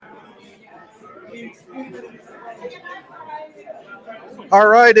All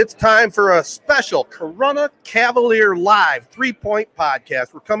right, it's time for a special Corunna Cavalier Live 3-point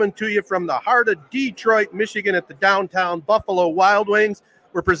podcast. We're coming to you from the heart of Detroit, Michigan at the downtown Buffalo Wild Wings.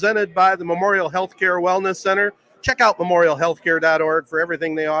 We're presented by the Memorial Healthcare Wellness Center. Check out memorialhealthcare.org for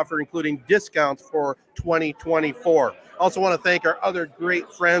everything they offer, including discounts for 2024. Also want to thank our other great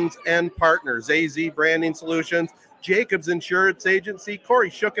friends and partners, AZ Branding Solutions, Jacobs Insurance Agency,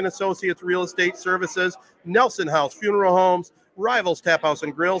 Corey Shook and Associates Real Estate Services, Nelson House Funeral Homes, Rivals Tap House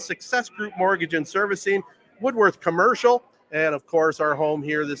and Grill, Success Group Mortgage and Servicing, Woodworth Commercial, and of course our home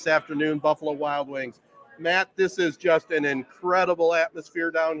here this afternoon, Buffalo Wild Wings. Matt, this is just an incredible atmosphere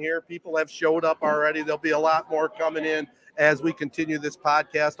down here. People have showed up already. There'll be a lot more coming in as we continue this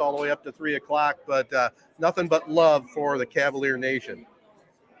podcast all the way up to 3 o'clock, but nothing but love for the Cavalier Nation.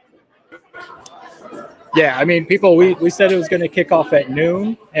 Yeah, I mean, people, we said it was going to kick off at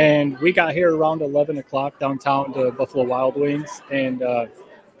noon, and we got here around 11 o'clock downtown to Buffalo Wild Wings, and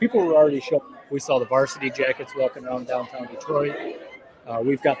people were already showing up. We saw the varsity jackets walking around downtown Detroit.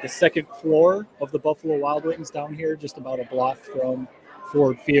 We've got the second floor of the Buffalo Wild Wings down here, just about a block from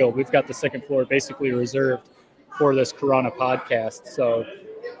Ford Field. We've got the second floor basically reserved for this Corunna podcast. So,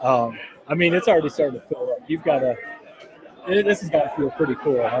 I mean, it's already starting to fill up. This has got to feel pretty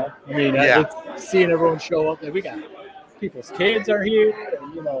cool, huh? I mean, it's seeing everyone show up. We got people's kids are here,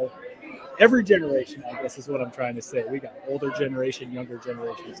 and, every generation, I guess is what I'm trying to say. We got older generation, younger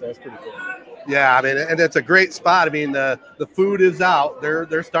generation, so that's pretty cool. Yeah, I mean, and it's a great spot. I mean, the food is out.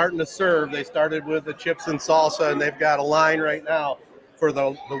 They're starting to serve. They started with the chips and salsa, and they've got a line right now for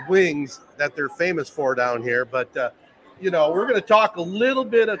the wings that they're famous for down here. But, we're going to talk a little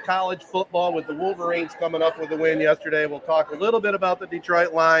bit of college football with the Wolverines coming up with a win yesterday. We'll talk a little bit about the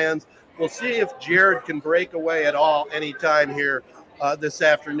Detroit Lions. We'll see if Jared can break away at all anytime here this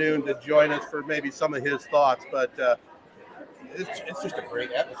afternoon to join us for maybe some of his thoughts. But it's just a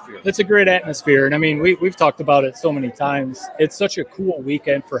great atmosphere. It's a great atmosphere. And, I mean, we've talked about it so many times. It's such a cool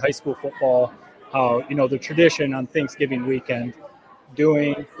weekend for high school football. How, the tradition on Thanksgiving weekend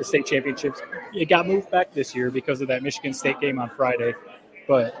doing the state championships, it got moved back this year because of that Michigan State game on Friday.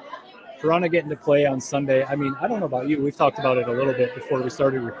 But Corunna getting to play on Sunday, I mean, I don't know about you. We've talked about it a little bit before we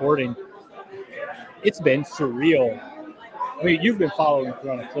started recording. It's been surreal. I mean, you've been following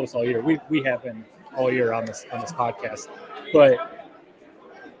Corunna close all year. We have been all year on this podcast. But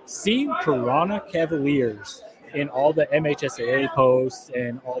seeing Corunna Cavaliers in all the MHSAA posts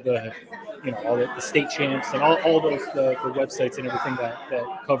and all the all the state champs and all those the websites and everything that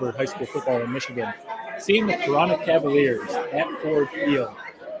covered high school football in Michigan, seeing the Corunna Cavaliers at Ford Field,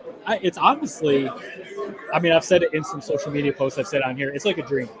 it's honestly, I mean, I've said it in some social media posts I've said on here, it's like a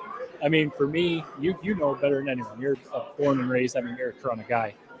dream. I mean, for me, you know better than anyone. You're born and raised. I mean, you're a Corunna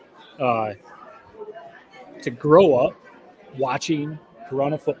guy. To grow up watching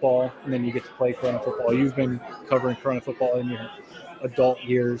Corunna football, and then you get to play Corunna football. You've been covering Corunna football in your adult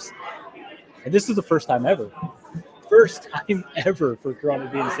years. And this is the first time ever for Corunna to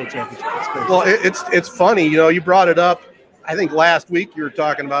be in the state championship. It's crazy. Well, it's funny. You brought it up. I think last week you were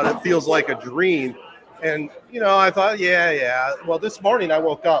talking about it feels like a dream. And, I thought, yeah. Well, this morning I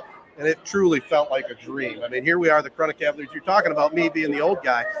woke up and it truly felt like a dream. I mean, here we are, the Corunna Cavaliers. You're talking about me being the old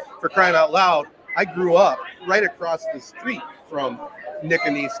guy. For crying out loud, I grew up right across the street from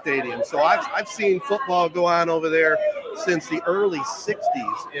Nicanese Stadium. So I've seen football go on over there since the early 60s,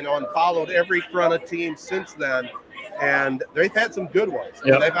 and followed every Corunna team since then. And they've had some good ones.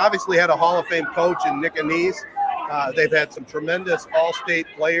 Yep. They've obviously had a Hall of Fame coach in Nicanese. They've had some tremendous all-state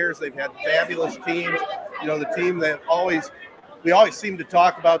players. They've had fabulous teams. The team that we always seem to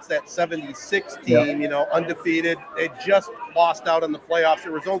talk about is that 76 team, Yep. Undefeated. They just lost out in the playoffs.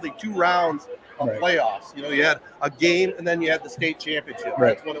 There was only 2 rounds of playoffs. You had a game and then you had the state championship.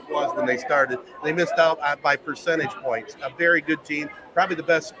 Right. That's what it was when they started. They missed out by percentage points. A very good team, probably the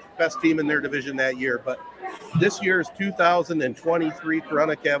best team in their division that year. But this year's 2023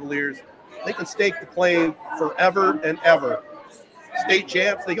 Corunna Cavaliers, they can stake the claim forever and ever. State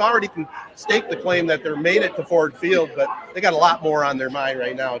champs, they already can stake the claim that they're made it to Ford Field, but they got a lot more on their mind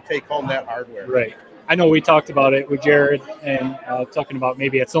right now to take home that hardware. Right. I know we talked about it with Jared and talking about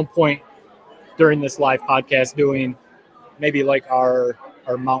maybe at some point during this live podcast doing maybe like our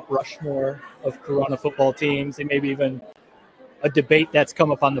Mount Rushmore of Corunna football teams, and maybe even a debate that's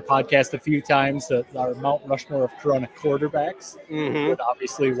come up on the podcast a few times, our Mount Rushmore of Corunna quarterbacks. Mm-hmm. With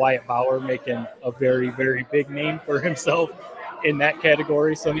obviously Wyatt Bauer making a very, very big name for himself in that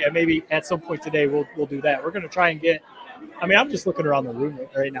category. So yeah, maybe at some point today we'll do that. We're going to try and get, I mean, I'm just looking around the room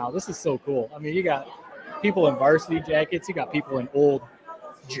right now. This is so cool. I mean, you got people in varsity jackets, you got people in old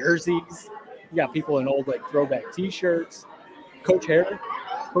jerseys. You got people in old like throwback T-shirts. Coach Herrick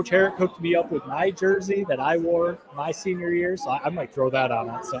hooked me up with my jersey that I wore my senior year, so I might throw that on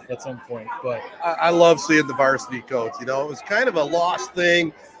at some point. But I love seeing the varsity coats. You know, it was kind of a lost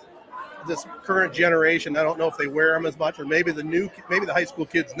thing. This current generation, I don't know if they wear them as much, or maybe the high school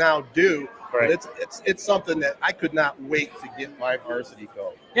kids now do. Right. But it's something that I could not wait to get my varsity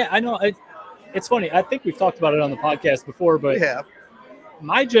coat. Yeah, I know. It's funny. I think we've talked about it on the podcast before, but we have.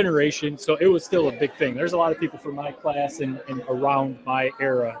 My generation, so it was still a big thing. There's a lot of people from my class and around my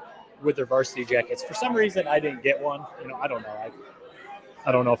era with their varsity jackets. For some reason, I didn't get one. You know, I don't know.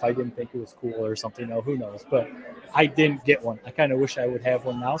 I don't know if I didn't think it was cool or something. No, who knows? But I didn't get one. I kind of wish I would have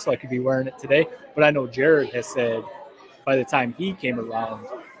one now so I could be wearing it today. But I know Jared has said by the time he came around,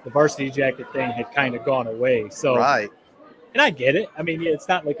 the varsity jacket thing had kind of gone away. So, right. And I get it. I mean, it's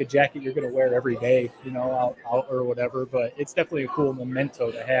not like a jacket you're going to wear every day, you know, out or whatever. But it's definitely a cool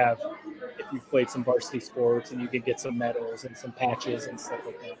memento to have if you've played some varsity sports and you can get some medals and some patches and stuff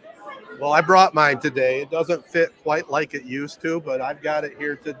like that. Well, I brought mine today. It doesn't fit quite like it used to, but I've got it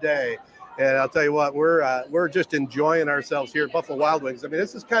here today. And I'll tell you what, we're just enjoying ourselves here at Buffalo Wild Wings. I mean,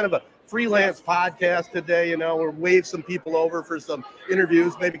 this is kind of a freelance podcast today. You know, we'll wave some people over for some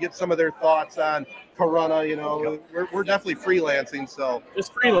interviews, maybe get some of their thoughts on Corunna. You know, we're definitely freelancing. So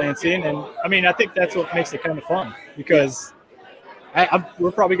just freelancing, and I mean, I think that's what makes it kind of fun because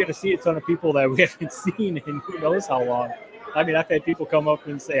we're probably going to see a ton of people that we haven't seen in who knows how long. I mean, I've had people come up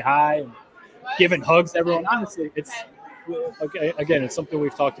and say hi and giving hugs to everyone. Honestly, it's something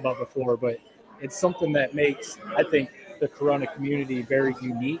we've talked about before, but it's something that makes, I think, the Corunna community very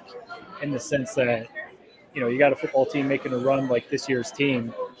unique in the sense that, you know, you got a football team making a run like this year's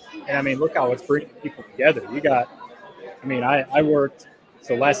team. And, I mean, look how it's bringing people together. I worked.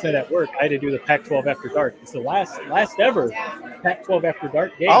 So last night at work, I had to do the Pac-12 After Dark. It's the last ever Pac-12 After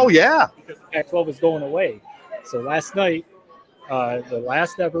Dark game. Oh, yeah. Because the Pac-12 is going away. So last night, the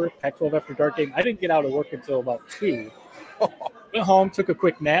last ever Pac-12 After Dark game, I didn't get out of work until about 2. Went home, took a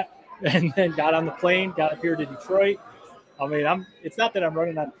quick nap, and then got on the plane, got up here to Detroit. I mean, it's not that I'm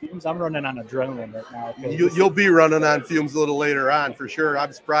running on fumes. I'm running on adrenaline right now. You'll be running on fumes a little later on for sure.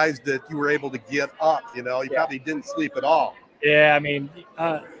 I'm surprised that you were able to get up. You know, you probably didn't sleep at all. Yeah, I mean,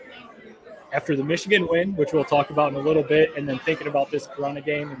 after the Michigan win, which we'll talk about in a little bit, and then thinking about this Corunna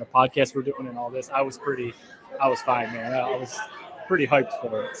game and the podcast we're doing and all this, I was fine, man. I was pretty hyped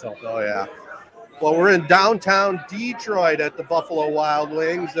for it. So. Oh, yeah. Well, we're in downtown Detroit at the Buffalo Wild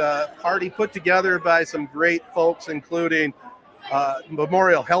Wings. Party put together by some great folks, including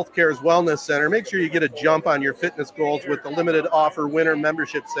Memorial Healthcare's Wellness Center. Make sure you get a jump on your fitness goals with the limited offer winter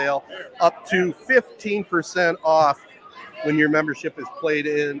membership sale, up to 15% off when your membership is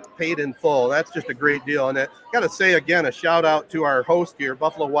paid in full. That's just a great deal. And I got to say again, a shout out to our host here,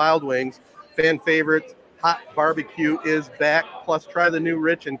 Buffalo Wild Wings, fan favorite. Hot barbecue is back. Plus, try the new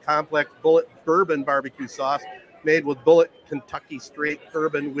rich and complex Bullet Bourbon barbecue sauce made with Bullet Kentucky Straight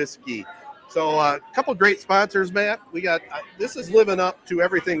Bourbon whiskey. So, a couple great sponsors, Matt. We got this is living up to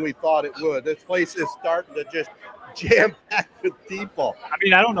everything we thought it would. This place is starting to just jam packed with people. I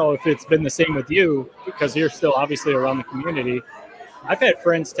mean, I don't know if it's been the same with you because you're still obviously around the community. I've had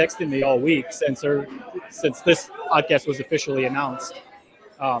friends texting me all week since this podcast was officially announced.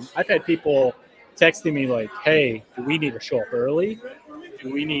 I've had people texting me like, "Hey, do we need to show up early?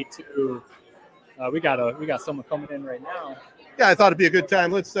 Do we need to? We got someone coming in right now." Yeah, I thought it'd be a good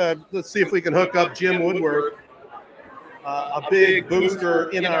time. Let's see if we can hook up Jim Woodward, a big booster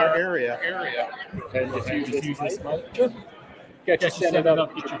in our area. And just use this mic. Sure. Got you set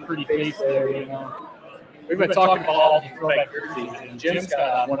up, get your pretty face there. You know, we've been talking about all the throwback jerseys, and Jim's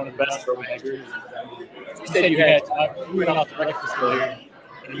got one of the best throwback jerseys. You said you had. We went out to breakfast earlier.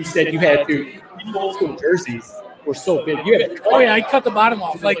 You said you had to. Old school jerseys were so big. You had I cut the bottom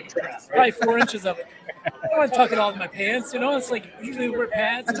off, like probably 4 inches of it. I don't want to tuck it all in my pants, you know. It's like usually we wear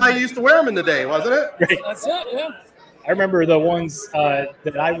pads. That's how you used to wear them in the day, wasn't it? Right. That's it, yeah. I remember the ones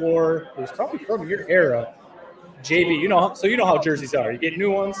that I wore. It was probably from your era, JV. You know how jerseys are. You get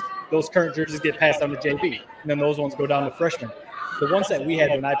new ones. Those current jerseys get passed down to JV, and then those ones go down to freshmen. The ones that we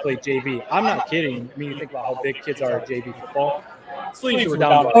had when I played JV, I'm not kidding. I mean, you think about how big kids are at JV football. Sleeves were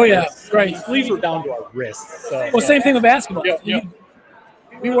down to our wrists. Right. Sleeves were down to our wrists. So, well, same thing with basketball. Yeah.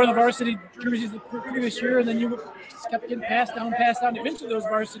 We wore the varsity jerseys the previous year, and then you just kept getting passed down. Eventually, those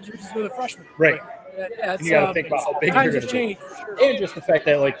varsity jerseys were the freshmen. Right. And you got to think about how big times you're have going to changed. be. And just the fact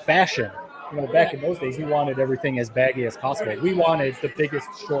that, like, fashion, you know, back in those days, we wanted everything as baggy as possible. We wanted the biggest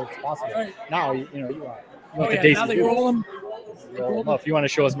shorts possible. Right. Now, you want the days now to they do. roll them. Roll them up. You want to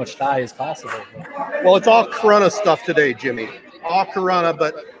show as much thigh as possible. Well, it's all Corunna stuff today, Jimmy. All Corunna,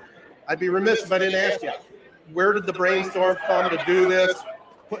 but I'd be remiss if I didn't ask you, where did the brainstorm come to do this?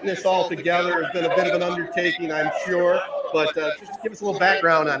 Putting this all together has been a bit of an undertaking, I'm sure. But just give us a little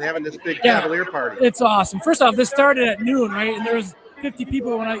background on having this big Cavalier party. It's awesome. First off, this started at noon, right? And there was 50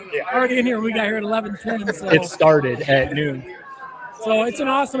 people when I already in here. We got here at 11:10. So it started at noon. So it's an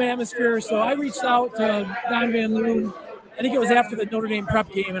awesome atmosphere. So I reached out to Don Van Loon. I think it was after the Notre Dame prep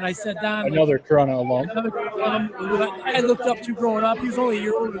game, and I said, Don, another Corunna alum. I looked up to growing up. He was only a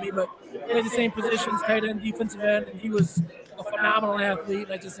year older than me, but played the same positions, tight end, defensive end, and he was a phenomenal athlete.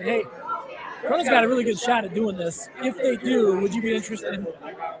 And I just said, hey, Corunna's got a really good shot at doing this. If they do, would you be interested in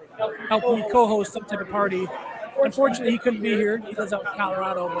helping me co-host some type of party? Unfortunately, he couldn't be here. He lives out in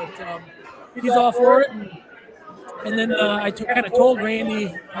Colorado, but he's all for it. And then I kind of told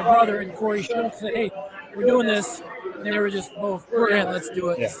Randy, my brother, and Corey Schultz that, hey, we're doing this. And they were just both, we're in, let's do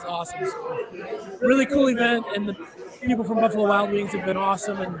it. Yeah. This is awesome. So, really cool event, and the people from Buffalo Wild Wings have been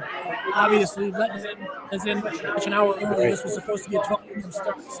awesome. And obviously, letting us in such an hour early. This was supposed to be a 12 p.m.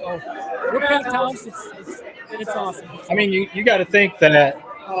 start. So we're packed house. It's awesome. I mean, you got to think that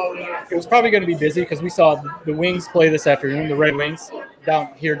it was probably going to be busy because we saw the Wings play this afternoon, the Red Wings,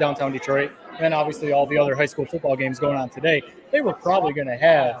 downtown Detroit. And then obviously all the other high school football games going on today. They were probably going to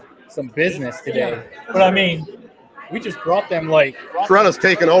have some business today. Yeah. But I mean, we just brought them Corunna's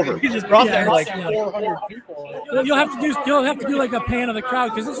taken over. We just brought them 400 people. You'll have to do like a pan of the crowd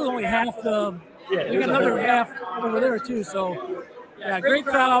because this is only half the. Yeah, we got another half over there too. So yeah, great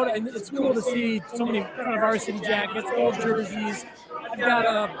crowd, and it's cool to see so many kind of varsity jackets, old jerseys. I've got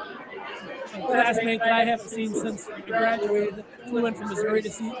a classmate that I haven't seen since I graduated. Flew in from Missouri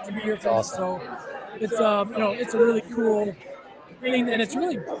to be here for us. So it's it's a really cool thing, and it's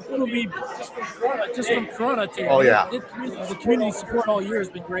really it'll be just from Corunna too. Oh yeah. The community support all year has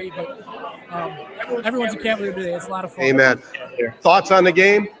been great, but everyone's a Cavalier today. It's a lot of fun. Amen. Thoughts on the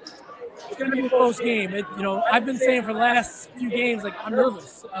game? It's going to be a close game. I've been saying for the last few games, I'm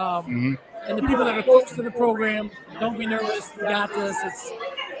nervous. And the people that are close to the program, don't be nervous. We got this.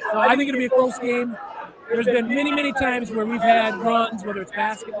 So I think it'll be a close game. There's been many, many times where we've had runs, whether it's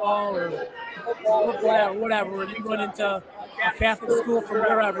basketball or football or whatever, where we run into a Catholic school from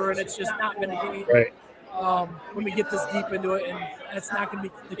wherever, and it's just not been a game. Right. When we get this deep into it, and that's not going to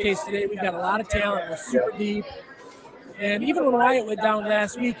be the case today. We've got a lot of talent. We're super deep. And even when Wyatt went down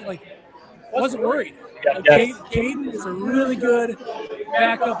last week, wasn't worried. Caden is a really good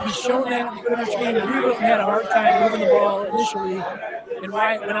backup. He's shown that in the Goodrich game. We really had a hard time moving the ball initially, and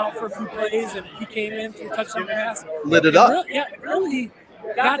Wyatt went out for a few plays, and he came in for a touchdown pass. Lit it up. Really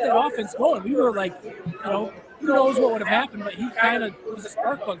got that offense going. We were who knows what would have happened, but he kind of was a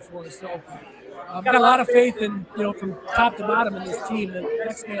spark plug for us. So I've got a lot of faith in, from top to bottom in this team, the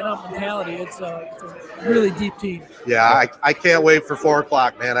next man up mentality. It's a really deep team. Yeah, I can't wait for 4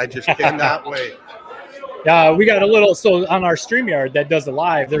 o'clock, man. I just cannot wait. We got so on our StreamYard that does the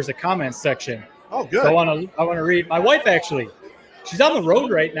live, there's a comments section. Oh, good. So I want to read. My wife, actually, she's on the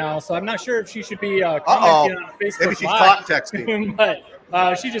road right now, so I'm not sure if she should be commenting on Facebook. Maybe she's live. texting.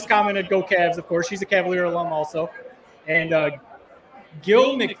 But she just commented, "Go Cavs!" Of course, she's a Cavalier alum also. And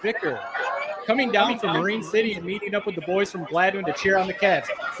Gil McVicker coming down from Marine City and meeting up with the boys from Gladwin to cheer on the Cavs.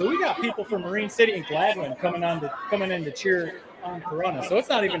 So we got people from Marine City and Gladwin coming in to cheer on Corunna. So it's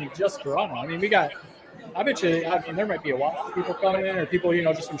not even just Corunna. I mean, I bet you, there might be a lot of people coming in, or people,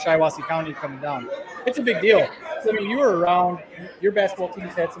 just from Shiawassee County coming down. It's a big deal. So, you were around. Your basketball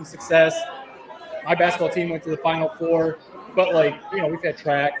team's had some success. My basketball team went to the Final Four. But, we've had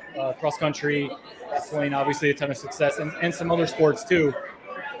track, cross country, wrestling, obviously a ton of success, and some other sports too.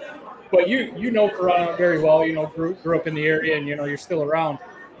 But you know Corunna very well. Grew up in the area, and, you're still around.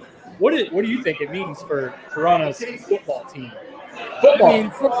 What do you think it means for Corunna's football team?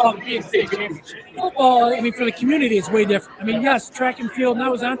 Football being state championship. Football, for the community, it's way different. Yes, track and field, and I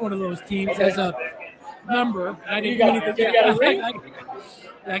was on one of those teams as a member. I didn't do anything.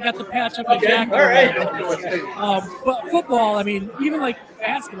 I got the patch up my jacket. All right. But football, even like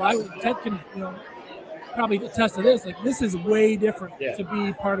basketball, Ted can, probably attest to this. This is way different to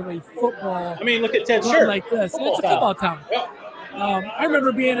be part of a football. Look at Ted's shirt. Like this. It's a football town. I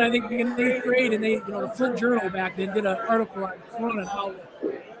remember being, in 8th grade, and they, the Flint Journal back then did an article on Corunna and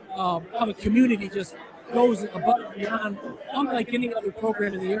how the community just goes above and beyond, unlike any other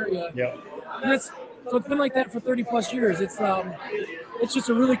program in the area. Yeah. And so it's been like that for 30 plus years. It's just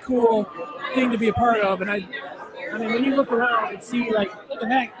a really cool thing to be a part of. And when you look around and see, look at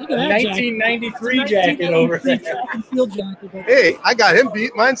that 1993 jacket over there. Field jacket. Hey, I got him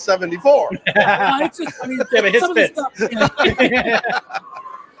beat. Mine's 74. It's just, his some of the stuff.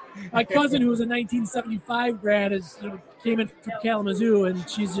 My cousin, who was a 1975 grad, is came in from Kalamazoo, and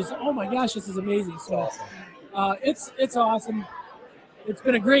she's just, oh my gosh, this is amazing. So it's awesome. It's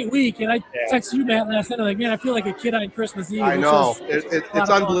been a great week, and I texted you, Matt, last night. I'm like, man, I feel like a kid on Christmas Eve. I know. It's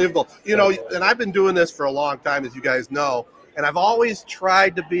unbelievable. You know, and I've been doing this for a long time, as you guys know, and I've always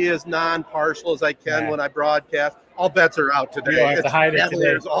tried to be as non-partial as I can when I broadcast. All bets are out today. You don't have to hide it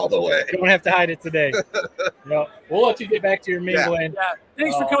today. All the way. You don't have to hide it today. We'll let you get back to your mingling. Yeah.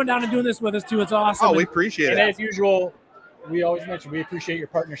 Thanks for coming down and doing this with us, too. It's awesome. Oh, we appreciate it. And as usual, we always mention we appreciate your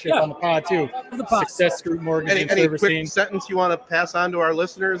partnership on the pod, too. Success Group Mortgage and Servicing. Any quick sentence you want to pass on to our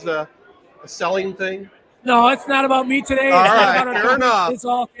listeners, a selling thing? No, it's not about me today. All right, fair enough. It's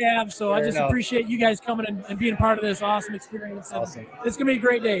all Cavs, so I just appreciate you guys coming and being part of this awesome experience. Awesome. It's going to be a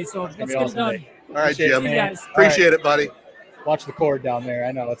great day, so let's get it done. All right, Jim. Guys. Appreciate it, buddy. Watch the cord down there.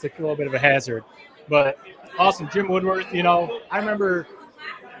 I know it's a little bit of a hazard, but awesome. Jim Woodworth, I remember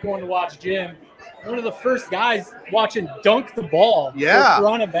going to watch Jim. One of the first guys watching dunk the ball for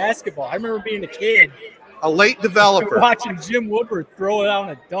Corunna basketball. I remember being a kid. A late developer. Watching Jim Woodward throw it on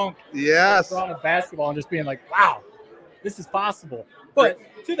a dunk. Yes. For Corunna basketball and just being like, wow, this is possible. But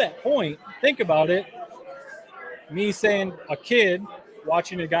to that point, think about it. Me saying a kid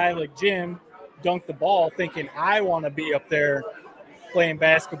watching a guy like Jim dunk the ball thinking I want to be up there playing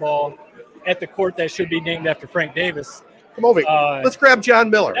basketball at the court that should be named after Frank Davis. Come over. Let's grab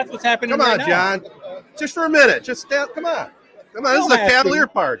John Miller. That's what's happening Come on, right John. Just for a minute. Just stand. Come on. This is a Cavalier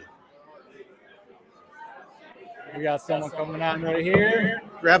party. We got someone coming on right here.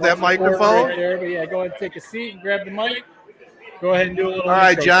 Grab that microphone. Right there, but go ahead and take a seat and grab the mic. Go ahead and do a little. All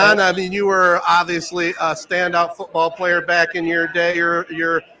right, John. I mean, you were obviously a standout football player back in your day.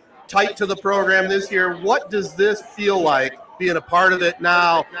 You're tight to the program this year. What does this feel like being a part of it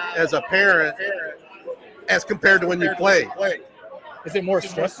now as a parent as compared to when you played? Is it more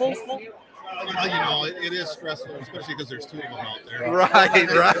stressful? It is stressful, especially because there's two of them out there. Right.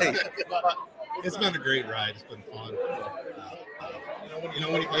 It's been a great ride. It's been fun.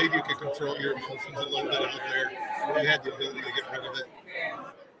 When you played, you can control your emotions a little bit out there. You had the ability to get rid of it.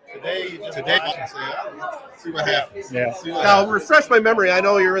 Today, I can say, see what happens. Yeah. Now, refresh my memory. I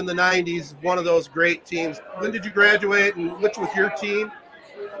know you're in the 90s, one of those great teams. When did you graduate, and which was your team?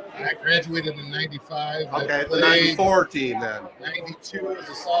 I graduated in 95. Okay, the 94 team then. 92 as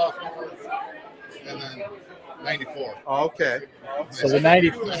a sophomore, and then 94. Okay. So the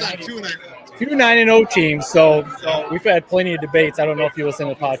 2-9-0 team. So we've had plenty of debates. I don't know if you listen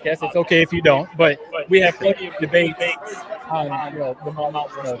to the podcast. It's okay if you don't, but we have plenty of debates on the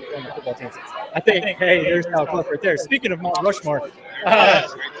Mount football teams. I think, hey, there's Al Cliff right there. Speaking of Mount Rushmore, yeah,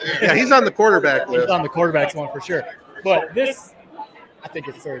 he's on the quarterback list. He's on the quarterback's one for sure. But this, I think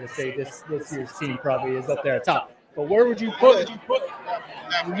it's fair to say this year's team probably is up there at top. But where would you put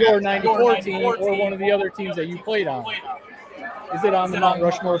your 94 team or one of the other teams that you played on? Is it on the Mount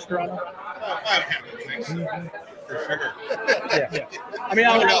Rushmore of Corunna? For sure. Yeah. I mean,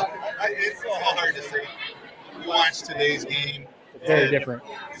 it's so hard to say. You watch today's game. Very different.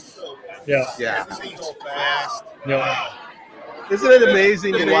 Yeah. Everything's so fast. Yeah. Isn't it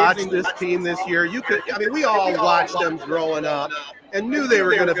amazing to watch this team this year? We all watched them growing up and knew they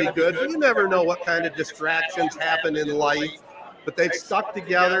were going to be good. But you never know what kind of distractions happen in life. But they've stuck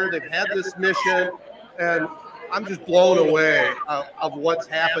together. They've had this mission. And I'm just blown away of what's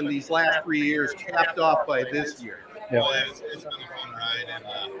happened these last 3 years, capped off by this year. Yeah. Well, it's been a fun ride. And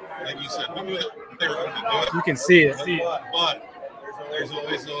like you said, we knew that they were going to do it. You can see it. But there's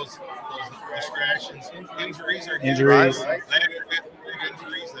always those distractions. Injuries are injuries. Big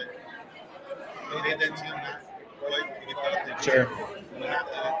injuries that made that team not quite get that they did. Sure. Not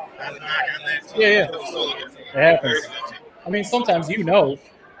knock on that team. Yeah. It happens. I mean, sometimes you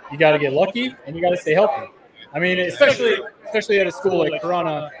got to get lucky and you got to stay healthy. I mean, especially at a school like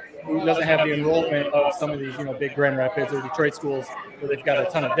Corunna, who doesn't have the enrollment of some of these, big Grand Rapids or Detroit schools where they've got a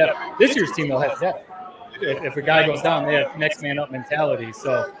ton of depth. This year's team will have depth. If a guy goes down, they have next man up mentality.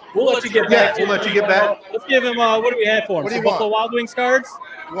 So we'll let you get back. Let's give him. What do we have for him? What do you Buffalo want? Wild Wings cards.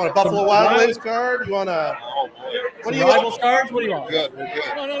 You want a Buffalo Wild Wings card? You want a? What do you want? Cards? What do you want? We're good.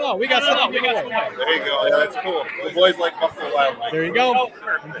 No. We got something. There you go. Yeah, that's cool. The boys like Buffalo Wild Wings. There you go.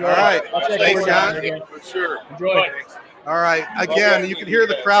 Enjoy. All right. Thanks, John. For sure. Enjoy. All right. Again, you can hear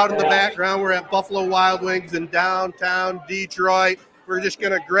the crowd in the background. We're at Buffalo Wild Wings in downtown Detroit. We're just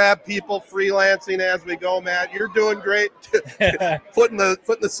going to grab people freelancing as we go, Matt. You're doing great putting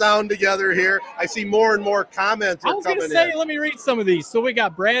the sound together here. I see more and more comments are coming in. Let me read some of these. So we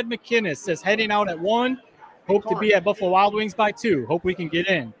got Brad McKinnis says heading out at 1. Hope to be at Buffalo Wild Wings by 2. Hope we can get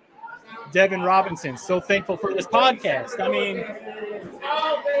in. Devin Robinson, so thankful for this podcast. I mean,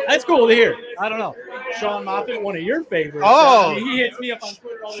 that's cool to hear. I don't know. Sean Moffitt, one of your favorites. Oh. He hits me up on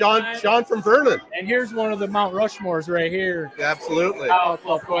Twitter all the time. Sean from Vernon. And here's one of the Mount Rushmores right here. Absolutely. Kyle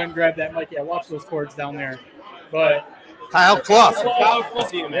Clough, go ahead and grab that mic. Yeah, watch those cords down there. But Kyle Clough.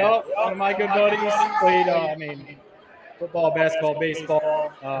 Yep, one of my good buddies. Played, football, basketball,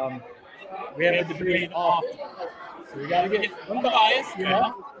 baseball. We have a debate off. So we got to get unbiased, you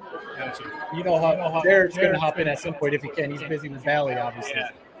know. You know how Jared's going to hop in at some point if he can. He's busy with Valley, obviously.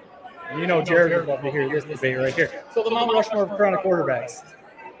 And you know Jared would love to hear this debate right here. So the Mount Rushmore of Corunna quarterbacks.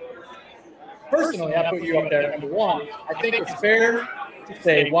 Personally, I put you up there at number one. I think it's fair to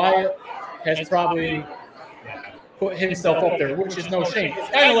say Wyatt has probably put himself up there, which is no shame. It's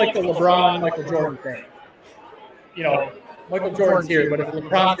kind of like the LeBron, Michael Jordan thing. You know, Michael Jordan's here, but if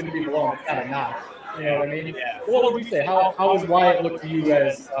LeBron's going to be below him, it's kind of not. You know what I mean? Yeah. What would you say? How does Wyatt look to you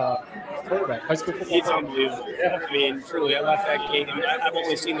as quarterback, high school football? He's unbelievable. Yeah. I mean, truly, I left that game. I've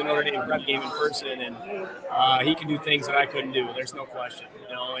only seen the Notre Dame prep game in person, and he can do things that I couldn't do. There's no question,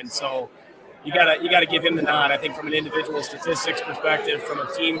 you know. And so you gotta give him the nod. I think from an individual statistics perspective, from a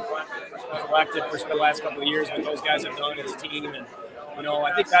team collective perspective, the last couple of years, what those guys have done as a team, and you know,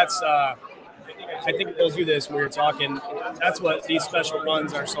 I think that's. I think it goes through this. We were talking. That's what these special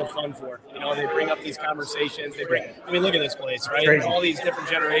runs are so fun for. You know, they bring up these conversations. Look at this place, right? All these different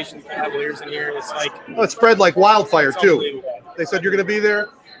generations of Cavaliers in here. It's like it spread like wildfire too. They said you're going to be there.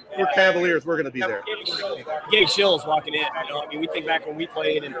 We're Cavaliers. We're going to be there. Getting chills walking in. You know, I mean, we think back when we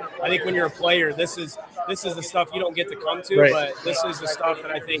played, and I think when you're a player, this is the stuff you don't get to come to, but this is the stuff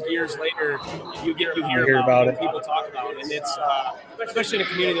that I think years later you hear about it, people talk about, and it's especially in a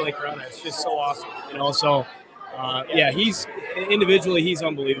community like Corunna, it's just so awesome. You know, so he's individually he's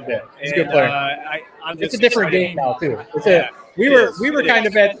unbelievable. He's a good player. It's a different game now too. We were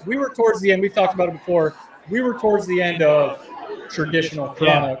towards the end. We've talked about it before. We were towards the end of traditional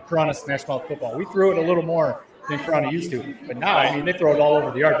Corunna smash mouth football. We threw it a little more than Corunna used to, but now I mean they throw it all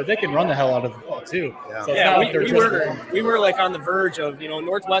over the yard, but they can run the hell out of the ball too. We were like on the verge of, you know,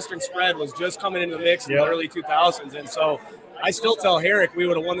 Northwestern spread was just coming into the mix in the early 2000s, and so I still tell Herrick we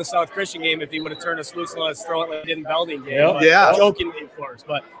would have won the South Christian game if he would have turned us loose and let us throw it like we did in Belding game. Jokingly, of course,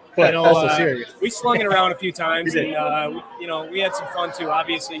 but you know, also serious. We slung it around a few times, and you know, we had some fun too.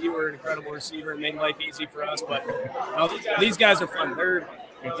 Obviously, you were an incredible receiver and made life easy for us. But you know, these guys are fun. There's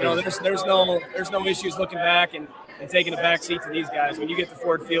no issues looking back and taking a back seat to these guys. When you get to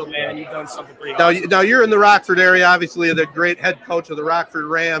Ford Field, man, you've done something pretty awesome. Now you're in the Rockford area, obviously, the great head coach of the Rockford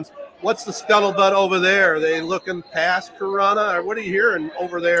Rams. What's the scuttlebutt over there? Are they looking past Corunna, or what are you hearing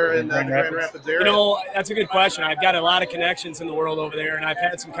over there in the Grand Rapids area? You know, that's a good question. I've got a lot of connections in the world over there, and I've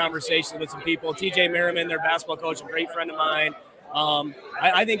had some conversations with some people. TJ Merriman, their basketball coach, a great friend of mine.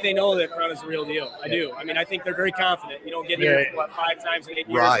 I think they know that Corunna's the real deal. I do. I mean, I think they're very confident. You don't get here 5 times in 8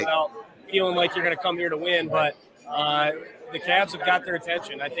 years without feeling like you're going to come here to win. But the Cavs have got their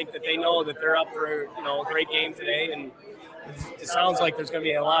attention. I think that they know that they're up for a great game today, and it sounds like there's going to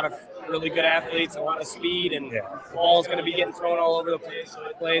be a lot of really good athletes, a lot of speed, and the ball's going to be getting thrown all over the place.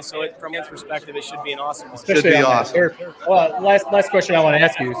 So from his perspective, it should be an awesome one. Should be awesome. Well, last question I want to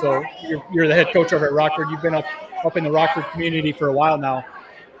ask you. So you're the head coach over at Rockford. You've been up in the Rockford community for a while now.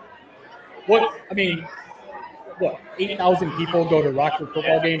 8,000 people go to Rockford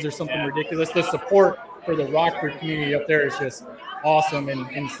football games or something ridiculous. The support for the Rockford community up there is just awesome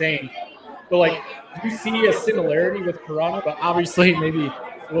and insane. But do you see a similarity with Corunna, but obviously maybe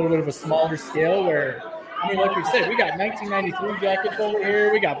a little bit of a smaller scale where, I mean, like we said, we got 1993 jackets over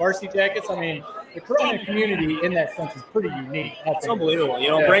here. We got varsity jackets. I mean, the Corunna community in that sense is pretty unique. It's unbelievable. You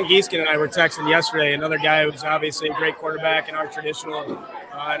know, Brent Gieskin and I were texting yesterday, another guy who's obviously a great quarterback in our tradition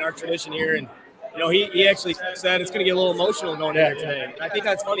here. And, you know, he actually said it's going to get a little emotional going in here today. And I think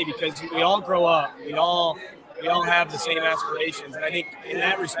that's funny because we all grow up. We all have the same aspirations, and I think in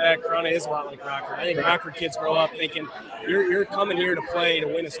that respect, Corunna is a lot like Rockford. I think Rockford kids grow up thinking you're coming here to play to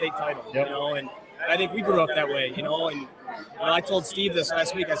win a state title, you know, and I think we grew up that way, you know. And I told Steve this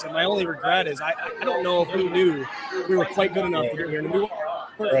last week. I said my only regret is I don't know if we knew we were quite good enough to get here. And we weren't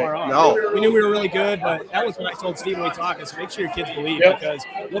far off. No. We knew we were really good, but that was what I told Steve when we talked. I said make sure your kids believe because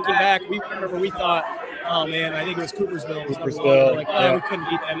looking back, we thought. Oh man, I think it was Coopersville. We couldn't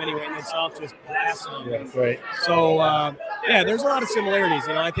beat them anyway, and then South just blasted them. So there's a lot of similarities.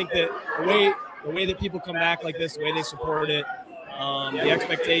 You know, I think that the way that people come back like this, the way they support it, the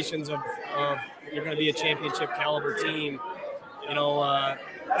expectations of you're going to be a championship caliber team. You know,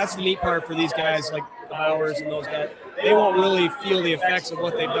 that's the neat part for these guys like the Bowers and those guys. They won't really feel the effects of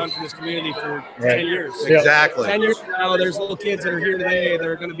what they've done for this community for 10 years. Exactly. 10 years from now, there's little kids that are here today that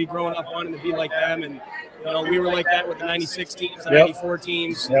are going to be growing up wanting to be like them. And, you know, we were like that with the 96 teams, the 94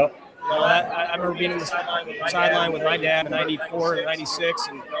 teams. I remember being in the sideline with my dad in '94 and '96,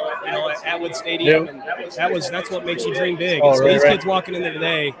 and at Atwood Stadium, and that's what makes you dream big. So these kids walking in there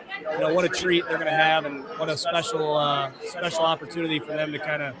today, what a treat they're going to have, and what a special opportunity for them to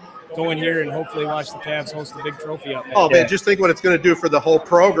kind of go in here and hopefully watch the Cavs host the big trophy up there. Oh, man, just think what it's going to do for the whole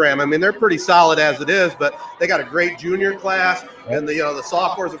program. I mean, they're pretty solid as it is, but they got a great junior class, and the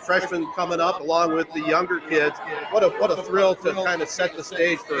sophomores and freshmen coming up along with the younger kids. What a thrill to kind of set the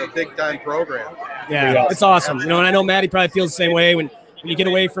stage for a big-time program. Yeah, it's awesome. And I know Maddie probably feels the same way when you get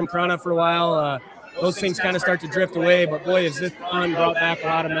away from Corunna for a while. Those things kind of start to drift away, but boy, is this fun, brought back a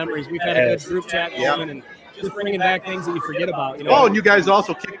lot of memories. We've had a good group chat going, and just bringing back things that you forget about. Oh, and you guys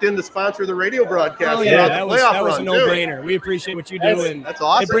also kicked in to sponsor the radio broadcast. Oh, yeah, that was a no-brainer. We appreciate what you do, and that's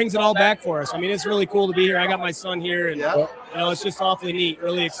awesome. It brings it all back for us. I mean, it's really cool to be here. I got my son here, and it's just awfully neat.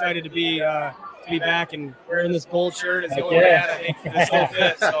 Really excited to be back and wearing this gold shirt. It's the only hat I think that still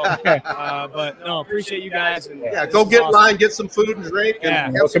fits. So, but no, appreciate you guys. And go get in line, get some food and drink.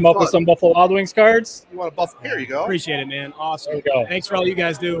 And hook them up with some Buffalo Wild Wings cards. You want a Buffalo? Here you go. Appreciate it, man. Awesome. There you go. Thanks for all you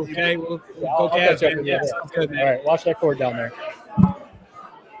guys do. Okay, we'll go Cavs. Yeah, sounds good, man. All right, watch that cord down there.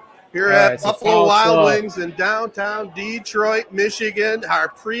 Here at Buffalo Wild Wings in downtown Detroit, Michigan, our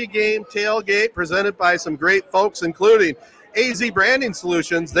pregame tailgate presented by some great folks, including AZ Branding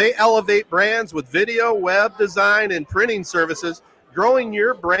Solutions. They elevate brands with video, web design, and printing services, growing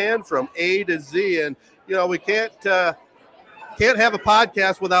your brand from A to Z. And, we can't have a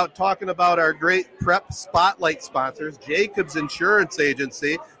podcast without talking about our great Prep Spotlight sponsors, Jacobs Insurance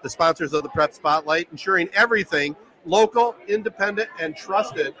Agency, the sponsors of the Prep Spotlight, ensuring everything local, independent, and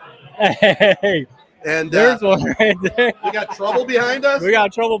trusted. Hey, and there's one right there. We got trouble behind us? We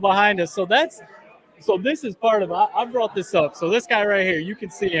got trouble behind us. So this is part of I brought this up. So this guy right here, you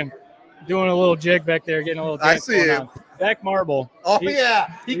can see him doing a little jig back there, getting a little dance. I see him. Back Marble. Oh,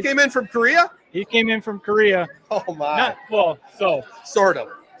 he came in from Korea? He came in from Korea. Oh, my. Sort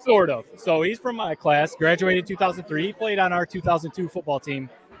of. So he's from my class, graduated 2003. He played on our 2002 football team.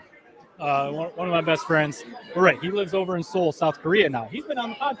 One of my best friends. Right, he lives over in Seoul, South Korea now. He's been on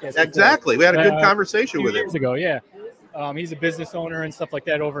the podcast. Exactly. We had a good conversation with him. Years ago, yeah. He's a business owner and stuff like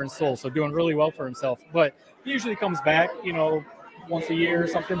that over in Seoul, so doing really well for himself. But he usually comes back, once a year or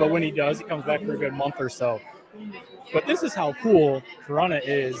something. But when he does, he comes back for a good month or so. But this is how cool Corunna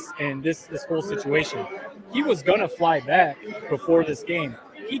is in this whole situation. He was going to fly back before this game.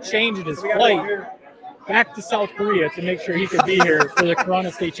 He changed his flight back to South Korea to make sure he could be here for the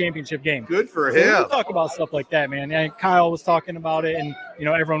Corunna State Championship game. Good for so him. We talk about stuff like that, man. And Kyle was talking about it, and,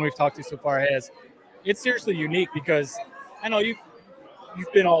 everyone we've talked to so far has. It's seriously unique because I know you've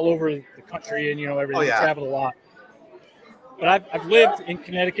been all over the country and everything. You've traveled a lot. But I've lived in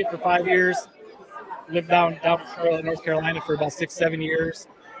Connecticut for 5 years, lived down in Charlotte, North Carolina for about 6-7 years,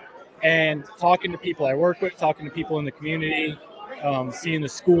 and talking to people I work with, talking to people in the community, seeing the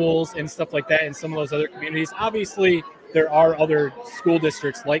schools and stuff like that in some of those other communities. Obviously, there are other school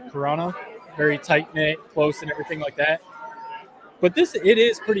districts like Corunna, very tight-knit, close, and everything like that. But it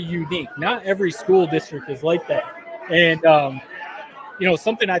is pretty unique. Not every school district is like that. And,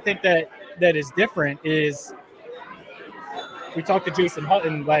 something I think that is different is we talked to Jason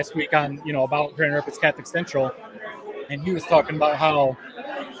Hutton last week on, about Grand Rapids Catholic Central, and he was talking about how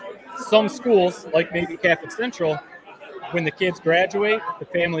some schools, like maybe Catholic Central, when the kids graduate, the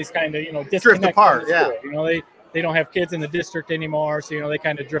families kind of, disconnect. Drift apart, yeah. They don't have kids in the district anymore, so, they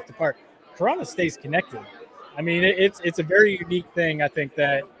kind of drift apart. Corunna stays connected. I mean, it's a very unique thing, I think,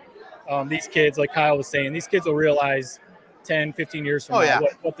 that these kids, like Kyle was saying, these kids will realize 10, 15 years from now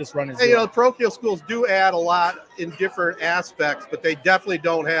what this run is doing. Parochial schools do add a lot in different aspects, but they definitely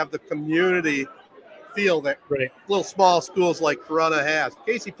don't have the community feel that little small schools like Corunna has.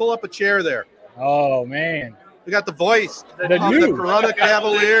 Casey, pull up a chair there. Oh, man. We got the voice of the Corunna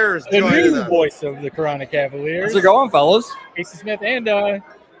Cavaliers. The new voice of the Corunna Cavaliers. How's it going, fellas? Casey Smith and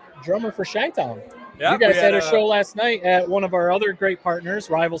drummer for Chi-Town. Yeah, you guys had a show last night at one of our other great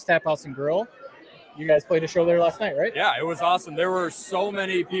partners, Rivals Tap House and Grill. You guys played a show there last night, right? Yeah, it was awesome. There were so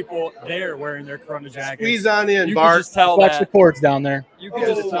many people there wearing their Corunna jackets. Squeeze on in, you Bart. Could just tell watch the cords down there. You could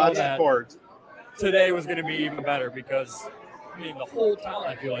just tell that today was going to be even better because, the whole town,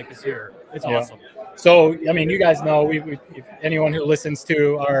 I feel like, is here. It's awesome. So, you guys know, we anyone who listens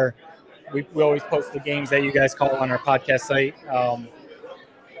to we always post the games that you guys call on our podcast site.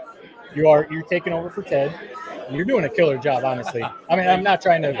 You're taking over for Ted. You're doing a killer job, honestly. I'm not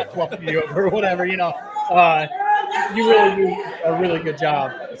trying to fluff you over or whatever, You really do a really good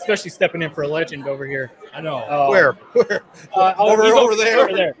job, especially stepping in for a legend over here. I know. Where? Over there.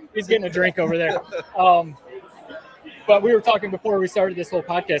 Over there. He's getting a drink over there. But we were talking before we started this whole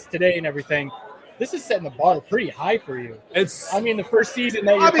podcast today and everything. This is setting the bar pretty high for you. The first season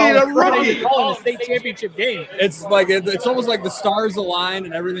that you're calling a state championship game. It's like it's almost like the stars aligned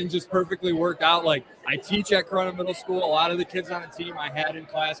and everything just perfectly worked out. Like I teach at Corunna Middle School. A lot of the kids on the team I had in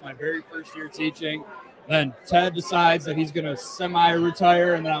class my very first year teaching. Then Ted decides that he's going to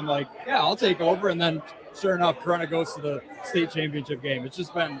semi-retire, and then I'm like, yeah, I'll take over. And then sure enough, Corunna goes to the state championship game. It's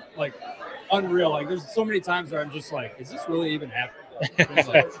just been like unreal. Like there's so many times where I'm just like, is this really even happening?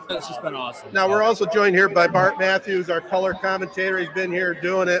 It's just been awesome. Now, we're also joined here by Bart Matthews, our color commentator. He's been here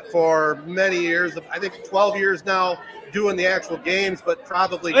doing it for many years. I think 12 years now doing the actual games, but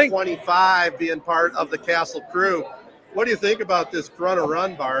probably 25 being part of the Castle crew. What do you think about this Corunna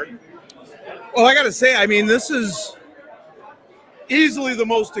run, Bart? Well, I got to say, I mean, this is easily the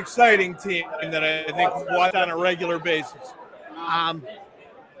most exciting team that I think we watch on a regular basis. I'm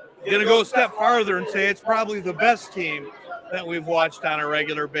going to go a step farther and say it's probably the best team that we've watched on a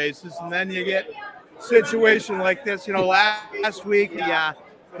regular basis. And then you get a situation like this, last week,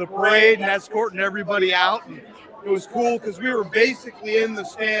 the parade and escorting everybody out. And it was cool because we were basically in the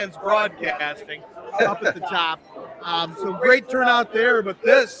stands broadcasting up at the top. So great turnout there. But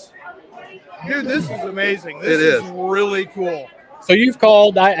this is amazing. This is really cool. So you've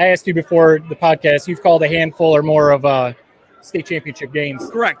called, I asked you before the podcast, you've called a handful or more of state championship games.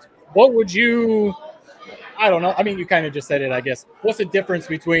 Correct. What would you... I don't know. I mean, you kind of just said it, I guess. What's the difference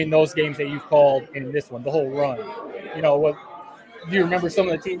between those games that you've called and this one, the whole run? What do you remember some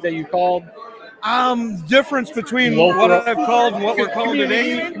of the teams that you called? Difference between what I've called and what we're calling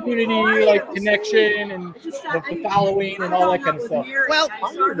today? Community, like connection and the following and all that kind of stuff.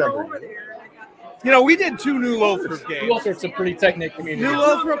 Well, we did 2 New Lothrop games. New Lothrop's a pretty tight-knit community. New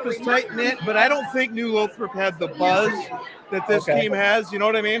Lothrop is tight-knit, but I don't think New Lothrop had the buzz that this team has. You know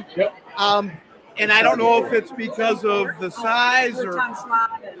what I mean? Yep. And I don't know if it's because of the size or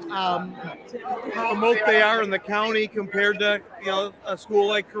how remote they are in the county compared to a school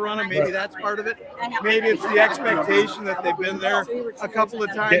like Corunna. Maybe that's part of it. Maybe it's the expectation that they've been there a couple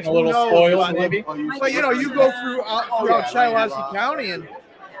of times. Getting a little spoiled, maybe. But you go throughout Shiawassee County, and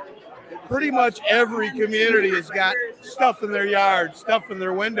pretty much every community has got stuff in their yard, stuff in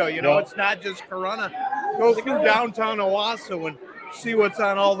their window. It's not just Corunna. Go through downtown Owasso and see what's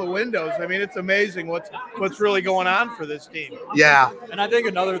on all the windows. I mean, it's amazing what's really going on for this team. Yeah. And I think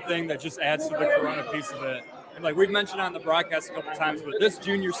another thing that just adds to the Corunna piece of it, and like we've mentioned on the broadcast a couple times, but this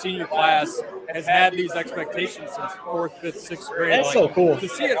junior-senior class has had these expectations since 4th, 5th, 6th grade. That's so cool. To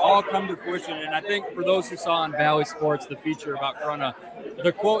see it all come to fruition, and I think for those who saw on Valley Sports the feature about Corunna,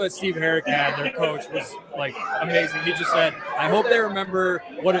 the quote that Steve Herrick had, their coach, was like amazing. He just said, I hope they remember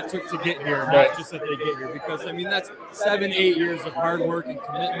what it took to get here, not just that they get here. Because, I mean, that's 7-8 years of hard work and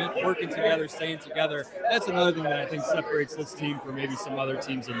commitment, working together, staying together. That's another thing that I think separates this team from maybe some other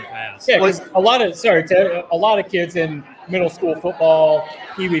teams in the past. Yeah, because a lot of kids in middle school football,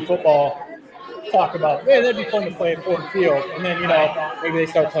 Kiwi football, talk about, hey, that'd be fun to play at Ford Field. And then, maybe they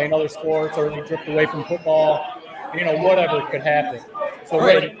start playing other sports or they drift away from football. Whatever could happen. So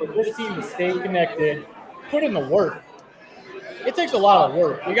for this team to stay connected, put in the work. It takes a lot of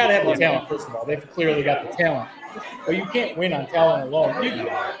work. You got to have the talent, first of all. They've clearly got the talent. But you can't win on talent alone.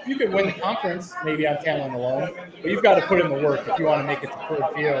 You could win the conference maybe on talent alone, but you've got to put in the work if you want to make it to Ford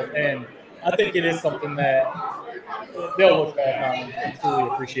Field. And I think it is something that they'll look back on and truly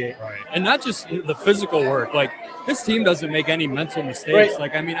appreciate. Right. And not just the physical work. Like, this team doesn't make any mental mistakes. Right.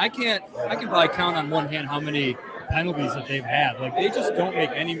 Like, I mean, I can probably count on one hand how many penalties that they've had. Like, they just don't make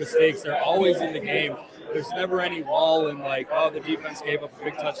any mistakes. They're always in the game. There's never any wall and like, oh, the defense gave up a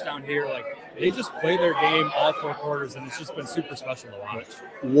big touchdown here. Like, they just play their game all 4 quarters, and it's just been super special to watch.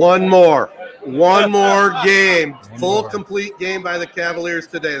 One more game. Full, complete game by the Cavaliers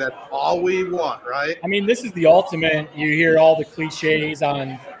today. That's all we want, right? I mean, this is the ultimate. You hear all the cliches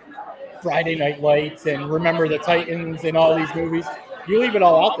on Friday Night Lights and Remember the Titans and all these movies. You leave it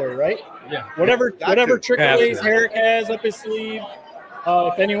all out there, right? Yeah. Whatever trick-plays Herrick has up his sleeve,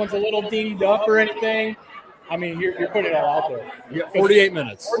 if anyone's a little dinged up or anything, I mean, you're putting it all out there. You got 48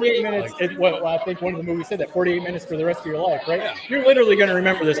 minutes. 48 minutes. I think one of the movies said that, 48 minutes for the rest of your life, right? Yeah. You're literally going to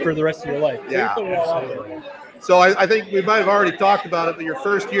remember this for the rest of your life. So yeah. You put it all out there. So I think we might have already talked about it, but your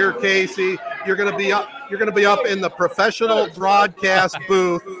first year, Casey, you're going to be up in the professional broadcast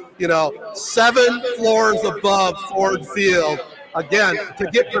booth, 7 floors above Ford Field. Again, to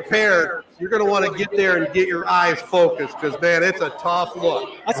get prepared, you're going to want to get there and get your eyes focused because, man, it's a tough look.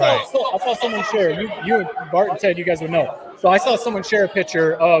 I saw someone share. You and Bart and Ted, you guys would know. So I saw someone share a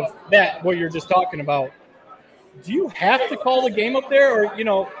picture of that, what you're just talking about. Do you have to call the game up there?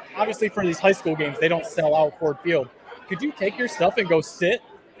 Or, obviously for these high school games, they don't sell out Ford Field. could you take your stuff and go sit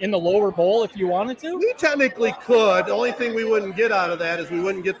in the lower bowl if you wanted to? We technically could. The only thing we wouldn't get out of that is we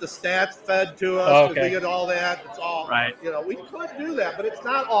wouldn't get the stats fed to us. Okay. We get all that. It's all right. We could do that, but it's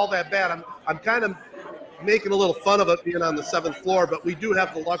not all that bad. I'm kind of making a little fun of it being on the 7th floor, but we do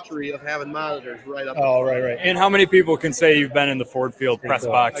have the luxury of having monitors right up. Oh, right. And how many people can say you've been in the Ford Field press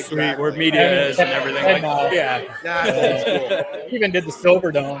box suite where media is and everything? That's cool. Even did the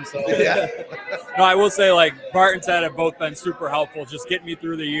Silver Dome. So Yeah. No, I will say, like, Bart and Ted have both been super helpful, just getting me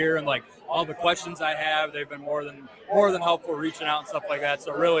through the year, and like all the questions I have, they've been more than helpful reaching out and stuff like that.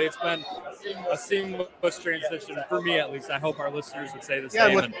 So really, it's been a seamless transition for me, at least. I hope our listeners would say the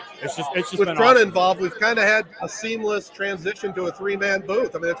same. With, and it's just with been Corunna awesome. involved, we've kind of had a seamless transition to a 3-man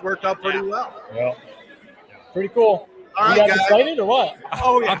booth. I mean, it's worked out pretty well. Yeah. Pretty cool. All you right, guys guys. excited or what?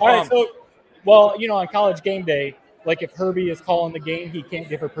 Oh yeah. All right. So, well, on College Game Day, like if Herbie is calling the game, he can't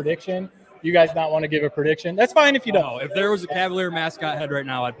give a prediction. You guys not want to give a prediction? That's fine if you don't. No, if there was a Cavalier mascot head right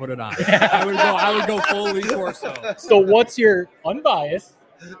now, I'd put it on. I would go fully torso. So what's your unbiased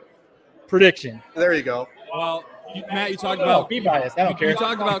prediction? There you go. Well, Matt, you talked No, about be biased. I don't care. You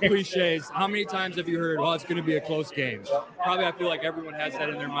talked about cliches. How many times have you heard, well, it's going to be a close game? Probably I feel like everyone has that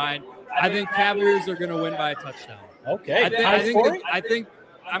in their mind. I think Cavaliers are going to win by a touchdown. Okay. I think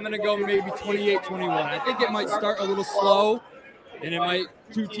I'm going to go maybe 28-21. I think it might start a little slow, and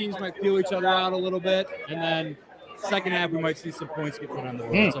two teams might feel each other out a little bit, and then second half we might see some points get put on the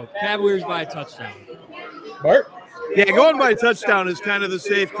board. So Cavaliers by a touchdown. Bart? Yeah, going by touchdown is kind of the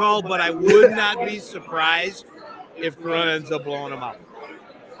safe call, but I would not be surprised if Corunna ends up blowing them out.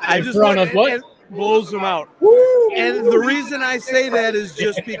 What? Blows them out. And the reason I say that is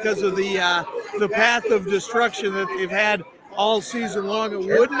just because of the path of destruction that they've had all season long.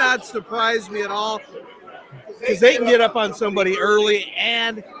 It would not surprise me at all because they can get up on somebody early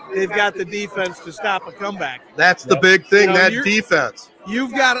and they've got the defense to stop a comeback. That's the big thing, that defense.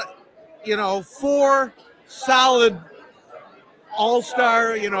 You've got, 4 solid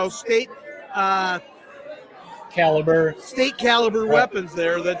all-star, state caliber weapons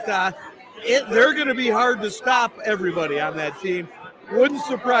there that they're going to be hard to stop everybody on that team. Wouldn't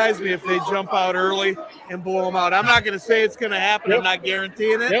surprise me if they jump out early and blow them out. I'm not going to say it's going to happen. I'm not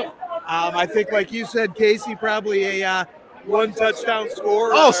guaranteeing it. I think, like you said, Casey, probably a 1 touchdown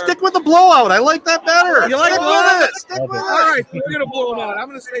score. Stick with the blowout. I like that better. You like it? Stick with it. All right, we're going to blow them out. I'm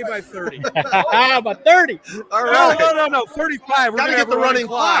going to say by 30. About 30. All right. No, 35. We're Got to get the running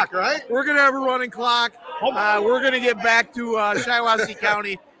clock, right? We're going to have a running clock. We're going to get back to Shiawassee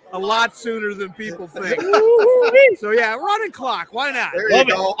County a lot sooner than people think. So yeah, running clock. Why not? There you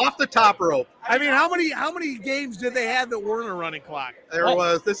go. Off the top rope. I mean, how many games did they have that weren't a running clock? There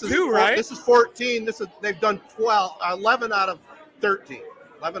was. This is 2, right? This is 14. They've done 11 out of 13.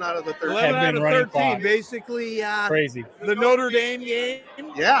 11 out of the 13. 11 out of 13. Clock. Basically, crazy. The Notre Dame game.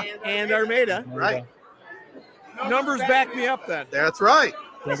 Yeah. And Armada. Right. Numbers back me up then. That's right.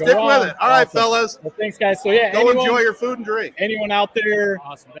 Can't go Stick wrong. with it. All right, Awesome. fellas. Well, thanks, guys. So, yeah, Go enjoy your food and drink. Anyone out there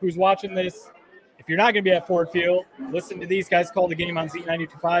who's watching this, if you're not going to be at Ford Field, listen to these guys call the game on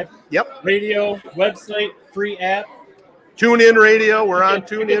Z92.5. Yep. Radio, website, free app. TuneIn Radio. We're on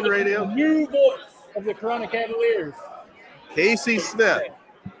TuneIn Radio. New voice of the Corunna Cavaliers. Casey Smith.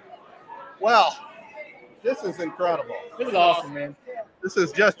 Well, this is incredible. This is awesome, man. This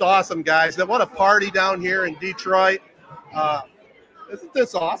is just awesome, guys. What a party down here in Detroit. Isn't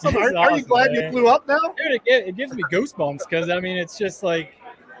this awesome? Are you glad you flew up now? Dude, it gives me goosebumps because, I mean, it's just like,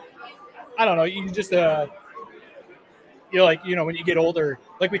 I don't know, you just, you're like, when you get older,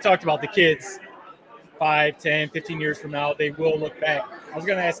 like we talked about the kids, 5, 10, 15 years from now, they will look back. I was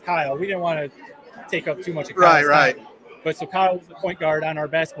going to ask Kyle. We didn't want to take up too much of Kyle's time. But so Kyle was the point guard on our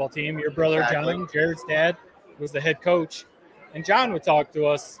basketball team. Your brother, John, Jared's dad, was the head coach. And John would talk to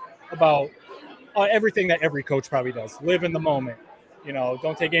us about everything that every coach probably does. Live in the moment.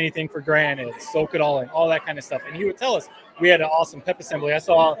 Don't take anything for granted. Soak it all in. All that kind of stuff. And he would tell us, we had an awesome pep assembly. I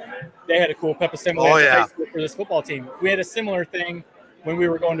saw they had a cool pep assembly for this football team. We had a similar thing when we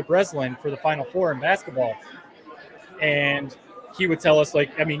were going to Breslin for the Final Four in basketball. And he would tell us,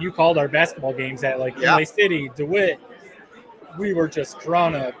 you called our basketball games at LA City, DeWitt. We were just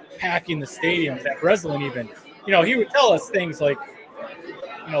packing the stadiums at Breslin even. He would tell us things like,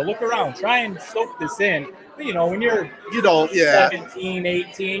 look around, try and soak this in. When you're 17,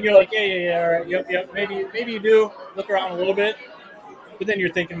 18, you're like, yeah, all right, yep, maybe you do look around a little bit, but then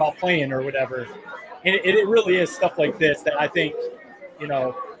you're thinking about playing or whatever. And it really is stuff like this that I think,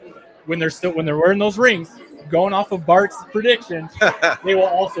 when they're wearing those rings, going off of Bart's predictions, they will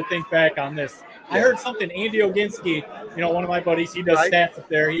also think back on this. I heard something, Andy Oginski, one of my buddies, he does stats up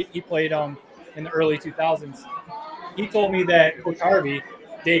there. He played in the early 2000s. he told me that Coach Harvey,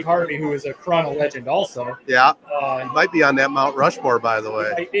 Dave Harvey, who is a Corunna legend also. Yeah. Might be on that Mount Rushmore, by the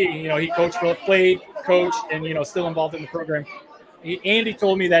way. Might be. He played, coached, and, still involved in the program. Andy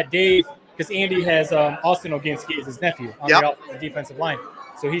told me that Dave, because Andy has Austin Oginski as his nephew on the defensive line.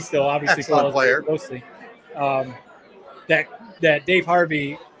 So he still obviously follows player closely. That Dave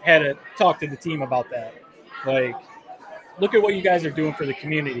Harvey had to talk to the team about that. Like, look at what you guys are doing for the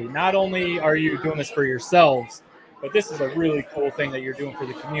community. Not only are you doing this for yourselves, but this is a really cool thing that you're doing for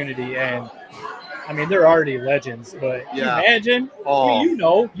the community. And I mean, they're already legends, but can you imagine? Oh. You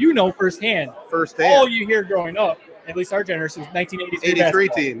know firsthand. All you hear growing up, at least our generation, was 1983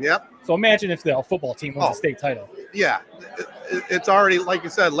 team. Yep. So imagine if the football team wins a state title. Yeah, it's already, like you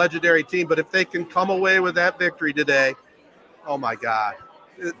said, legendary team. But if they can come away with that victory today, oh my God,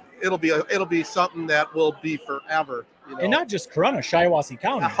 it'll be something that will be forever. And not just Corunna, Shiawassee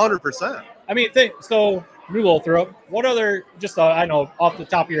County. 100%. I mean, so New Lothrop. What other? Just I know off the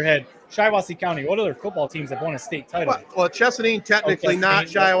top of your head, Shiawassee County. What other football teams have won a state title? Well, Chesaning technically not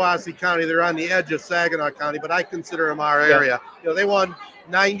Shiawassee County. They're on the edge of Saginaw County, but I consider them our area. They won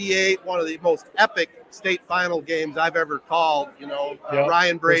 98, one of the most epic state final games I've ever called.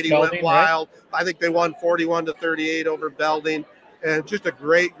 Ryan Brady went wild. Right? I think they won 41-38 over Belding, and just a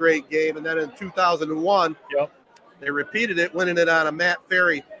great game. And then in 2001, they repeated it, winning it on a Matt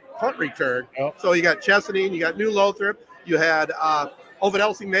Ferry punt return. So you got Chesaning, you got New Lothrop, you had Ovid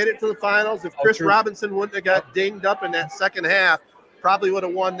Elsing made it to the finals. If Chris Robinson wouldn't have got dinged up in that second half, probably would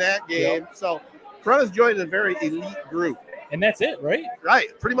have won that game. So Corunna's joined a very elite group. And that's it, right?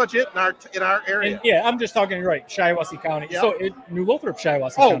 Right, pretty much it in our area. And I'm just talking Shiawassee County. Yep. So New Lothrop,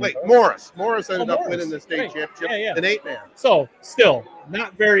 Shiawassee County. Oh wait, right? Morris ended up winning the state championship. An 8-man. So still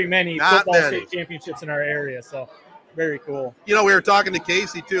not very many football state championships in our area. So very cool. We were talking to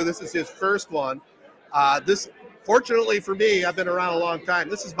Casey too. This is his first one. Fortunately for me, I've been around a long time.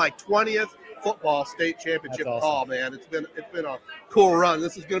 This is my 20th football state championship call, man. It's been a cool run.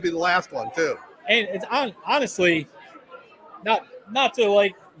 This is going to be the last one too. And it's honestly not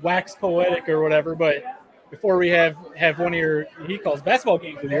to wax poetic or whatever, but before we have one of your, he calls basketball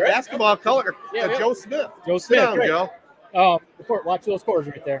games with you, right? Basketball color. Joe Smith. Sit down, right. Joe. Watch those scores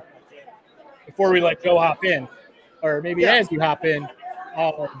right there. Before we let Joe hop in, or maybe as you hop in,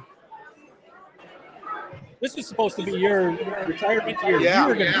 this was supposed to be your retirement year. You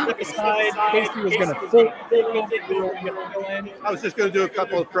were going to flip aside. Casey was going to fill in. I was just going to do a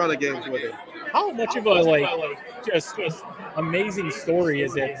couple of Corunna games with him. How much of a just amazing story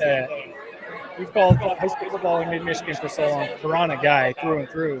is it that we've called high school football in mid-Michigan for so long, Corunna guy through and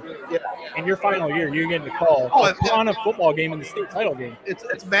through. Yeah. In your final year, you're getting to call a Corunna football game in the state title game.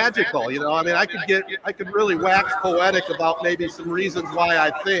 It's magical, I mean, I could really wax poetic about maybe some reasons why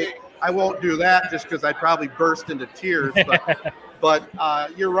I think. I won't do that just because I'd probably burst into tears. But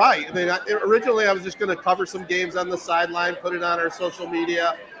you're right. I mean, originally I was just going to cover some games on the sideline, put it on our social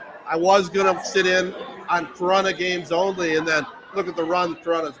media. I was going to sit in on Corunna games only, and then look at the run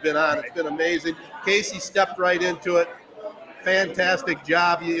Corunna's been on. It's been amazing. Casey stepped right into it. Fantastic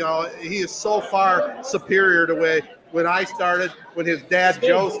job. He is so far superior to when I started, when his dad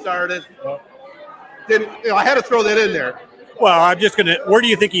Joe started. I had to throw that in there. Well, I'm just going to – where do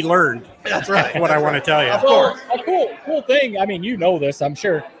you think he learned? That's right. That's what I want to tell you. Of course. A cool thing, I mean, this, I'm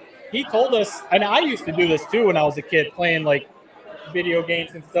sure. He told us, and I used to do this too when I was a kid, playing video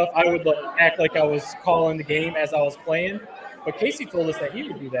games and stuff. I would act like I was calling the game as I was playing. But Casey told us that he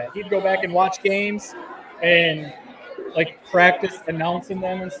would do that. He'd go back and watch games and practice announcing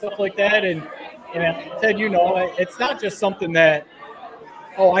them and stuff like that. And Ted, it's not just something that,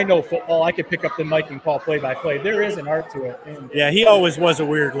 I know football, I could pick up the mic and call play-by-play. There is an art to it. And he always was a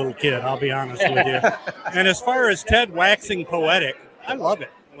weird little kid, I'll be honest with you. And as far as Ted waxing poetic, I love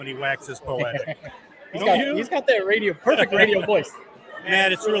it when he waxes poetic. He's got that perfect radio voice.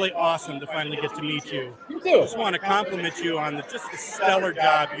 Matt, it's really awesome to finally get to meet you. You too. I just want to compliment you on the stellar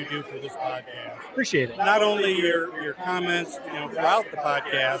job you do for this podcast. Appreciate it. Not only your comments, throughout the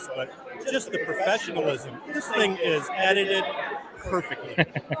podcast, but just the professionalism. This thing is edited perfectly,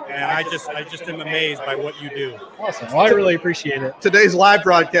 and I just am amazed by what you do. Awesome. Well, I really appreciate it. Today's live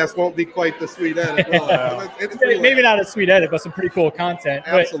broadcast won't be quite the sweet edit. It's maybe not a sweet edit, but some pretty cool content.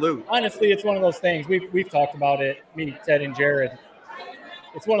 Absolutely. But honestly, it's one of those things. We've talked about it. Me, Ted, and Jared.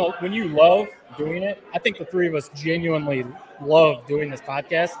 It's when you love doing it. I think the three of us genuinely love doing this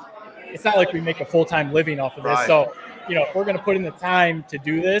podcast. It's not like we make a full-time living off of this. Right. So, if we're going to put in the time to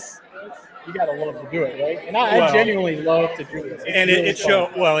do this, you got to love to do it, right? And I genuinely love to do this. And it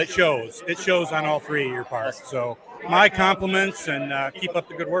shows. It shows on all three of your parts. So my compliments and keep up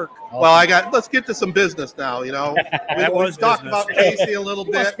the good work. Well, let's get to some business now. You know, we talked about Casey a little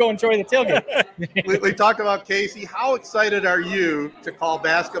bit. Go enjoy the tailgate. we talked about Casey. How excited are you to call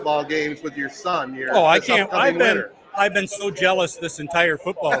basketball games with your son? I can't. I've been so jealous this entire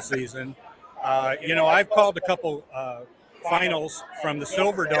football season. I've called a couple finals from the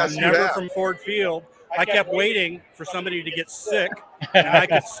Silver Dome, never from Ford Field. I kept waiting for somebody to get sick and I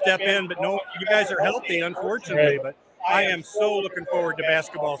could step in, but no, you guys are healthy, unfortunately. But I am so looking forward to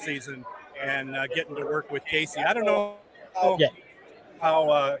basketball season and getting to work with Casey. I don't know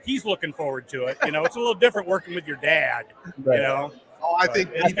how he's looking forward to it. You know, it's a little different working with your dad, you know. I think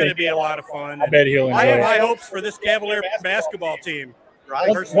it's going to be a lot of fun. I bet he'll enjoy it. I have high hopes for this Cavalier basketball team.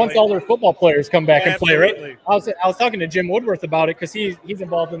 Once all their football players come back and play, right? I was talking to Jim Woodworth about it because he's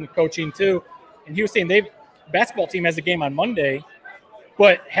involved in the coaching too, and he was saying basketball team has a game on Monday,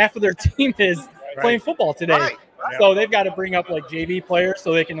 but half of their team is playing football today, so they've got to bring up like JV players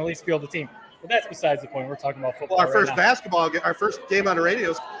so they can at least field the team. But that's besides the point. We're talking about football. Well, our first game on the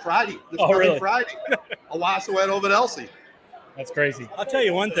radio is Friday. Friday. Owasso at Elsie. That's crazy. I'll tell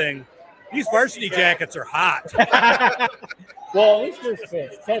you one thing. These varsity jackets are hot. Well, at least yours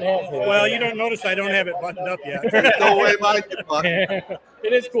fits. Ted has it. Well, you don't notice I don't have it buttoned up yet. No way mine can button.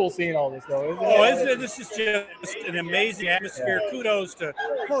 It is cool seeing all this, though, isn't it? This is just an amazing atmosphere. Kudos to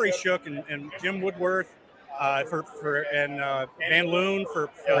Corey Shook and Jim Woodworth and Van Loon for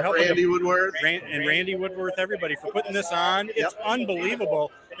helping. Randy Woodworth. And Randy Woodworth, everybody, for putting this on. It's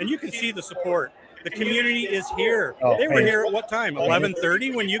unbelievable. And you can see the support. The community is here. They were here at what time?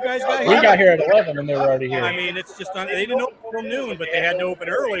 11:30 when you guys got here? We got here at 11 and they were already here. I mean, it's just they didn't open till noon, but they had to open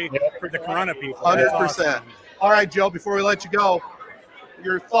early for the Corunna people. 100%. Awesome. All right, Joe, before we let you go,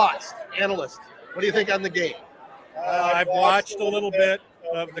 your thoughts, analyst. What do you think on the game? I've watched a little bit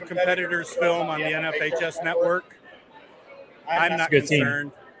of the competitors' film on the NFHS network. I'm not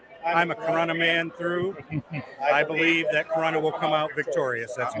concerned. I'm a Corunna man through. I believe that Corunna will come out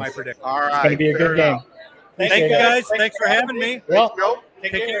victorious. That's my prediction. All right. It's going to be a good game. Thank you, guys. Thanks for having me. Well,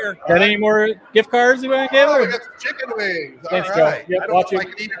 take care. Got any more gift cards you want to give? Oh, we got some chicken wings. Thanks, all right. Joe. Yep, I don't know if I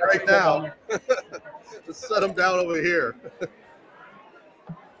can eat it right now. Just set them down over here.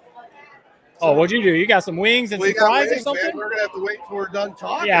 Oh, what'd you do? You got some wings and some fries or something? Man. We're gonna have to wait till we're done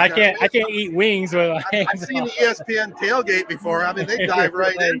talking. Yeah, I can't eat wings with my hands. I've seen the ESPN tailgate before. I mean, they dive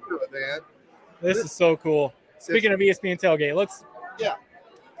right into it, man. This is so cool. Speaking of ESPN tailgate, let's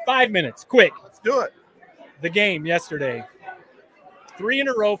 5 minutes, quick. Let's do it. The game yesterday, 3 in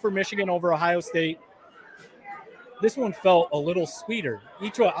a row for Michigan over Ohio State. This one felt a little sweeter.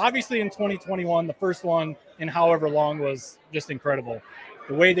 Each one, obviously in 2021, the first one in however long was just incredible.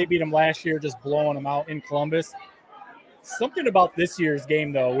 The way they beat them last year, just blowing them out in Columbus. Something about this year's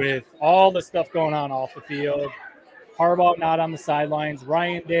game, though, with all the stuff going on off the field, Harbaugh not on the sidelines,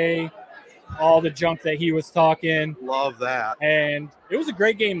 Ryan Day, all the junk that he was talking. Love that. And it was a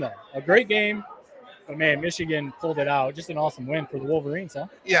great game, though. A great game. But, man, Michigan pulled it out. Just an awesome win for the Wolverines, huh?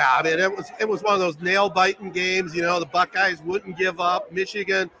 Yeah, I mean, it was one of those nail-biting games. You know, the Buckeyes wouldn't give up.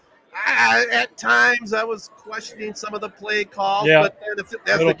 Michigan – at times, I was questioning some of the play calls, but then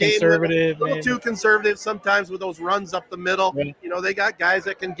as the game went a little too conservative sometimes with those runs up the middle. Yeah. You know, they got guys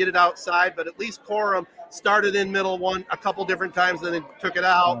that can get it outside, but at least Corum started in middle a couple different times and then took it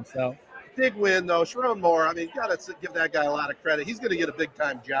out. Big win, though. Sharon Moore, I mean, you got to give that guy a lot of credit. He's going to get a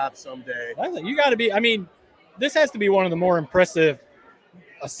big-time job someday. You got to be – I mean, this has to be one of the more impressive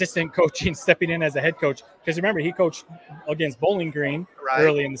assistant coaching stepping in as a head coach, because remember he coached against Bowling Green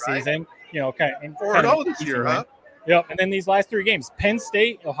early in the season, you know, kind of this year, huh? Yep. And then these last 3 games, Penn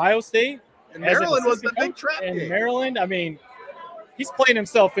State, Ohio State, and Maryland was the big trap game. And Maryland, I mean, he's playing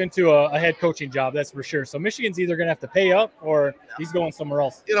himself into a head coaching job, that's for sure. So Michigan's either going to have to pay up or he's going somewhere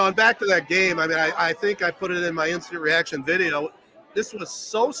else. You know, and back to that game, I mean, I think I put it in my instant reaction video. This was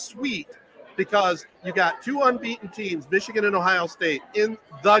so sweet, because you got 2 unbeaten teams, Michigan and Ohio State, in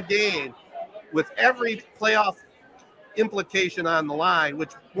the game with every playoff implication on the line,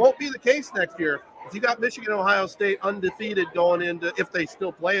 which won't be the case next year. If you got Michigan and Ohio State undefeated going into, if they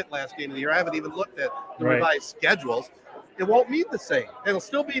still play it last game of the year, I haven't even looked at the revised schedules, it won't mean the same. It'll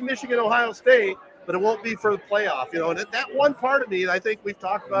still be Michigan, Ohio State, but it won't be for the playoff. You know, and that one part of me, I think we've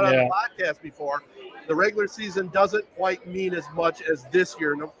talked about on the podcast before, the regular season doesn't quite mean as much as this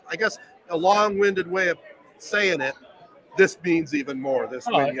year. I guess a long-winded way of saying it, this means even more.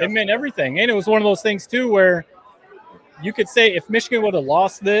 It meant everything. And it was one of those things, too, where you could say if Michigan would have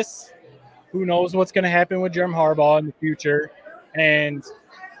lost this, who knows what's going to happen with Jim Harbaugh in the future. And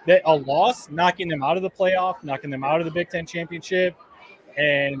that a loss, knocking them out of the playoff, knocking them out of the Big Ten championship.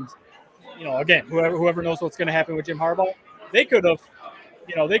 And again, whoever knows what's going to happen with Jim Harbaugh, they could have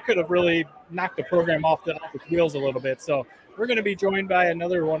really knocked the program off the wheels a little bit. So we're going to be joined by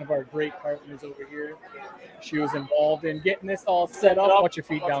another one of our great partners over here. She was involved in getting this all set up. Watch your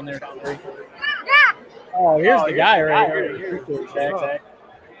feet down there. Oh, here's the guy right here. Zach.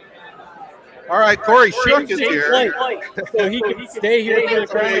 All right, Corey Shook is here. So he can stay here for the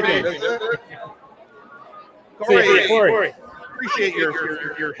Corunna game. Corey. Appreciate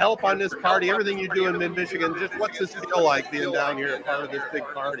your help on this party, everything you do in mid-Michigan. Just what's this feel like being down here as part of this big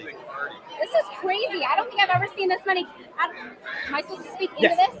party? This is crazy. I don't think I've ever seen this many. Am I supposed to speak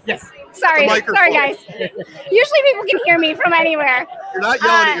into this? Yes. Sorry, guys. Usually people can hear me from anywhere. You're not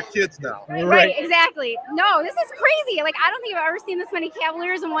yelling at your kids now. Right, exactly. No, this is crazy. Like, I don't think I've ever seen this many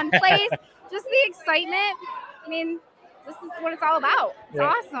Cavaliers in one place. Just the excitement. I mean, this is what it's all about. It's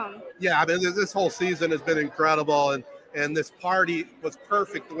awesome. Yeah, I mean, this whole season has been incredible, and this party was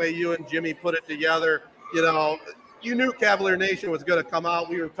perfect the way you and Jimmy put it together. You knew Cavalier Nation was going to come out.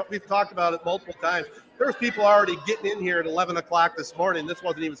 We've talked about it multiple times. There's people already getting in here at 11 o'clock this morning. This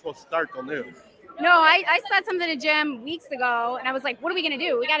wasn't even supposed to start till noon. No, I said something to Jim weeks ago, and I was like, what are we going to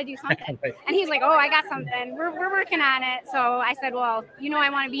do? We got to do something. And he's like, oh, I got something. We're working on it. So I said, well, I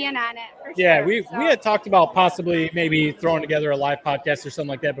want to be in on it. For sure. We had talked about possibly maybe throwing together a live podcast or something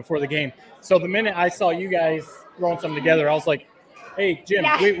like that before the game. So the minute I saw you guys throwing something together, I was like, hey, Jim,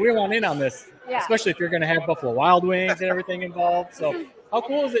 we want in on this. Yeah. Especially if you're going to have Buffalo Wild Wings and everything involved. So how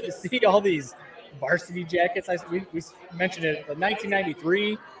cool is it to see all these varsity jackets? We mentioned it,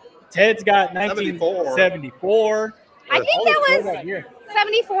 1993. Ted's got 1974. I think that was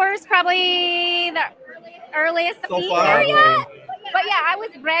 74 is probably the earliest I've seen area. But yeah, I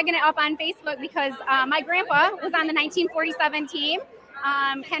was bragging it up on Facebook because my grandpa was on the 1947 team,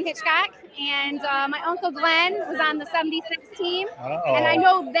 Ken Hitchcock, and my uncle Glenn was on the 76 team. Uh-oh. And I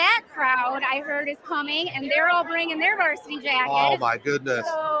know that crowd I heard is coming, and they're all bringing their varsity jackets. Oh, my goodness.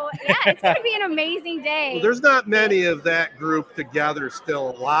 So, yeah, it's going to be an amazing day. Well, there's not many of that group together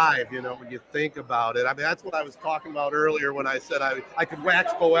still alive, when you think about it. I mean, that's what I was talking about earlier when I said I could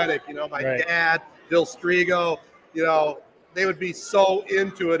wax poetic. My dad, Bill Strigo, they would be so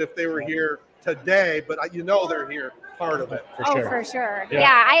into it if they were here today, but they're here. Part of it. For sure.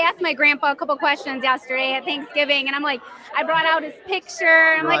 Yeah, I asked my grandpa a couple questions yesterday at Thanksgiving, and I'm like, I brought out his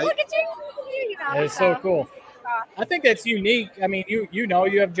picture. I'm like, look at you. It's so cool. I think that's unique. I mean, you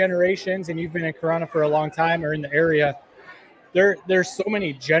have generations, and you've been in Corunna for a long time or in the area. There's so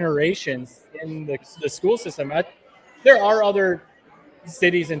many generations in the school system. There are other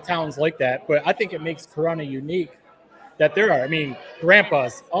cities and towns like that, but I think it makes Corunna unique. That there are,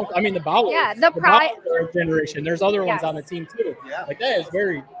 grandpas. The Bowers. Yeah, the Bowers generation. There's other ones on the team too. Yeah, like that is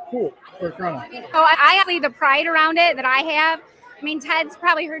very cool for Corunna. So I actually the pride around it that I have. Ted's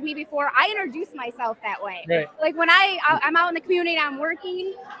probably heard me before. I introduce myself that way. Right. Like when I'm out in the community and I'm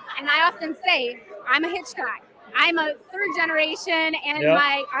working, and I often say I'm a Hitchcock. I'm a third generation, and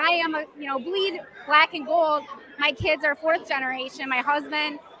I am a bleed black and gold. My kids are fourth generation. My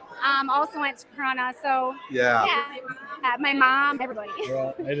husband also went to Corunna, so my mom, everybody.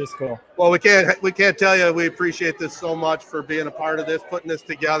 Yeah, it is cool. Well, we can't tell you we appreciate this so much for being a part of this, putting this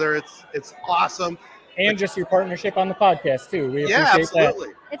together. It's awesome, and just your partnership on the podcast too. We appreciate absolutely.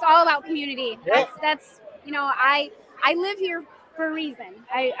 That. It's all about community. Yep. That's I live here for a reason.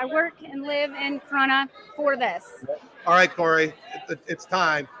 I work and live in Corunna for this. All right, Corey, it's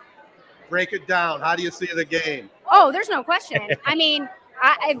time. Break it down. How do you see the game? Oh, there's no question.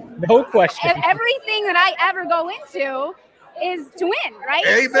 No question. Everything that I ever go into is to win, right?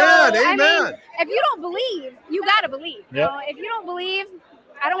 Amen. Amen. If you don't believe, you got to believe. Yep. If you don't believe,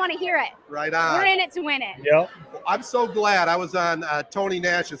 I don't want to hear it. Right on. We're in it to win it. Yep. I'm so glad I was on Tony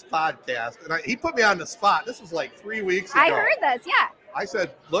Nash's podcast, and he put me on the spot. This was like 3 weeks ago. I heard this, yeah. I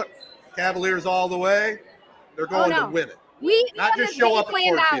said, look, Cavaliers all the way. They're going to win it. We not just show up at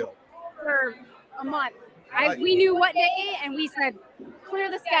Ford Field. For a month. We knew what day, and we said, clear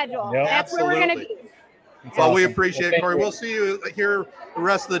the schedule. Yep. That's where we're going to be. Well, we appreciate it, Corey. We'll see you here the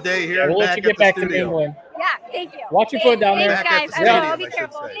rest of the day here. We'll let you get back to England. Yeah, thank you. Watch your foot down there. Thanks, guys. I will be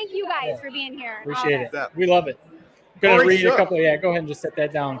careful. Thank you guys for being here. Appreciate it. We love it. I'm going to read a couple. Yeah, go ahead and just set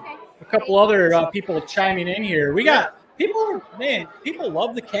that down. Okay. A couple other people chiming in here. We got people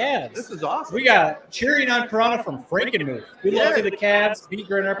love the Cavs. This is awesome. We got cheering on Corunna from Frankenmuth. We love the Cavs. Beat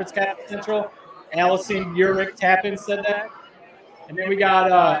Grand Rapids Catholic Central. Allison Urick Tappan said that. And then we got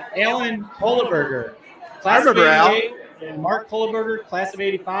Alan Kohleberger, class of 88, and Mark Kohleberger, class of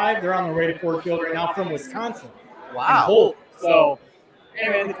 85. They're on their way to Ford Field right now from Wisconsin. Wow. So,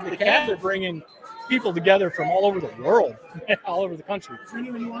 man, the Cavs are bringing people together from all over the world, all over the country.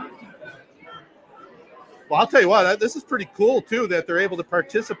 Well, I'll tell you what, this is pretty cool, too, that they're able to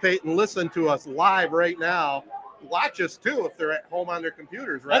participate and listen to us live right now. Watch us, too, if they're at home on their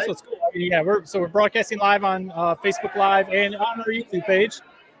computers, right? That's what's cool. I mean, yeah, we're broadcasting live on Facebook Live and on our YouTube page.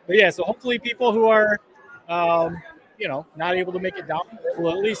 But, yeah, so hopefully people who are, not able to make it down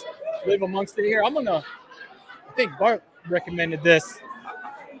will at least live amongst it here. I think Bart recommended this.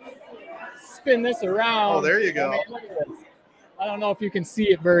 Spin this around. Oh, there you go. I mean, look at this. I don't know if you can see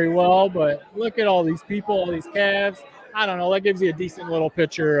it very well, but look at all these people, all these Cavs. I don't know. That gives you a decent little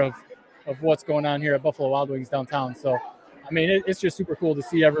picture of what's going on here at Buffalo Wild Wings downtown. So, I mean, it's just super cool to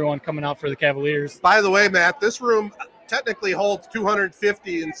see everyone coming out for the Cavaliers. By the way, Matt, this room technically holds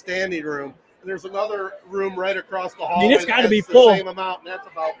 250 in standing room. There's another room right across the hall. I mean, it's got to be full. Same amount, and that's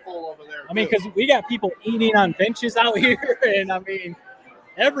about full over there. I mean, because we got people eating on benches out here, and I mean,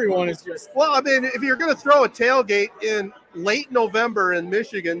 everyone is just. Well, I mean, if you're going to throw a tailgate in late November in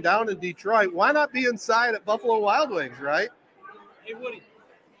Michigan, down in Detroit, why not be inside at Buffalo Wild Wings, right? Hey, Woody,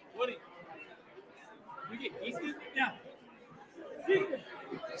 we get Easton? Yeah.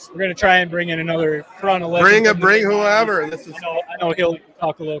 We're going to try and bring in another Corunna legend. Bring whoever. This is. I know he'll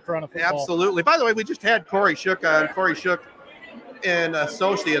talk a little Corunna football. Absolutely. By the way, we just had Corey Shook on. Corey Shook and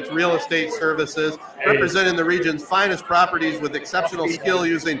Associates Real Estate Services, representing the region's finest properties with exceptional skill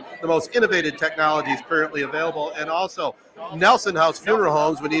using the most innovative technologies currently available. And also Nelson House Funeral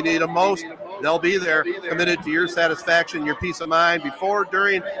Homes, when you need them most, they'll be there, committed to your satisfaction, your peace of mind before,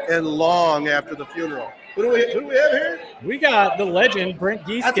 during, and long after the funeral. Who do we have here? We got the legend, Brent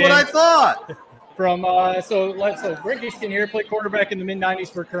Gieskin. That's what I thought. From so Brent Gieskin here, played quarterback in the mid-'90s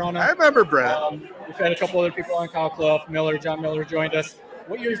for Corunna. I remember Brent. We've had a couple other people on Kyle Clough, John Miller joined us.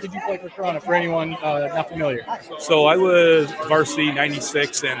 What years did you play for Corunna, for anyone not familiar? So I was varsity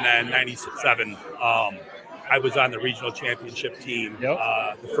 96 and then 97. I was on the regional championship team,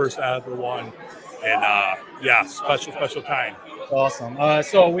 the first ever one. And, special time. Awesome.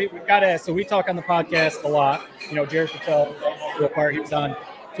 So we talk on the podcast a lot. You know, Jared Patel, he was on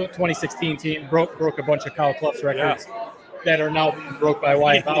 2016 team, broke a bunch of Kyle Clough's records that are now being broke by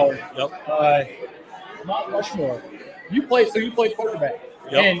Wyatt Bauer. Mount Rushmore. You played quarterback.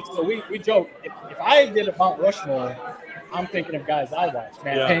 Yep. And so we joke, if I did a Mount Rushmore, I'm thinking of guys I watched.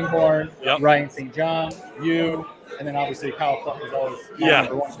 Matt Pangborn, Ryan St. John, you, and then obviously Kyle Clough was always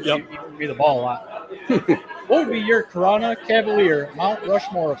number one. He threw me the ball a lot. What would be your Corunna Cavalier Mount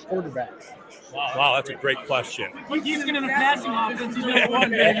Rushmore of quarterbacks? Wow, that's a great question. He's getting a passing offense. He's number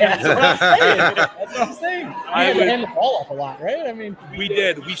one. That's what I'm saying. You had to hand the ball up a lot, right? I mean, we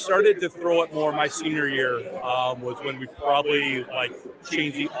did. We started to throw it more. My senior year was when we probably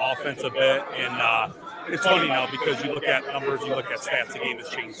changed the offense a bit. And it's funny now because you look at numbers, you look at stats. The game has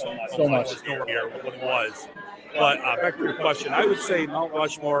changed so much. It's nowhere near what it was. But back to your question, I would say Mount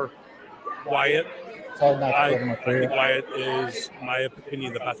Rushmore, Wyatt. I think Wyatt is, in my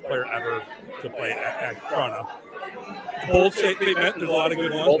opinion, the best player ever to play at Corunna. Bold statement. There's a lot of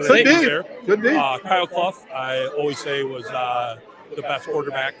good ones. Could be. Kyle Clough, I always say, was the best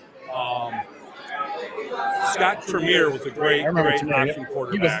quarterback. Scott Tremere was a great option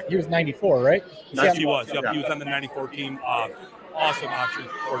quarterback. He was 94, right? Yes, he was. Yep, he was on the 94 team. Awesome option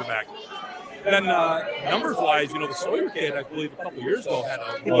quarterback. Then numbers-wise, the Sawyer kid, I believe a couple of years ago,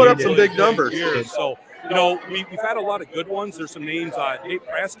 he put up some big numbers. So, we've had a lot of good ones. There's some names. Dave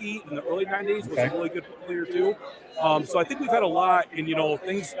Prasky in the early 90s was a really good player, too. So I think we've had a lot, and,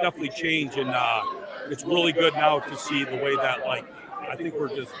 things definitely change. And it's really good now to see the way that, I think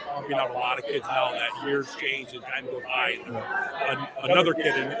we're just pumping out a lot of kids now that years change and time goes by. And another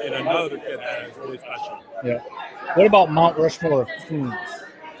kid and another kid that is really special. Yeah. What about Mount Rushmore of teams?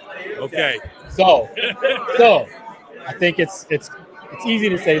 Okay. So I think it's easy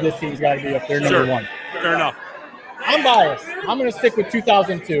to say this team's got to be up there number one. Fair enough. I'm biased. I'm going to stick with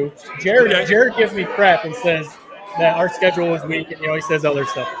 2002. Jared gives me crap and says that our schedule was weak, and he says other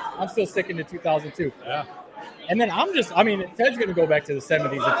stuff. I'm still sticking to 2002. Yeah. And then Ted's going to go back to the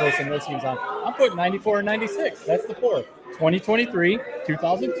 70s and throw some of those teams on. I'm putting 94 and 96. That's the four. 2023,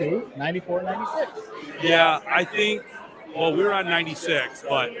 2002, 94 and 96. Yeah, I think. Well, we were on 96,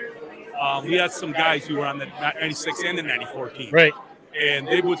 but we had some guys who were on the 96 and the 94 team. Right. And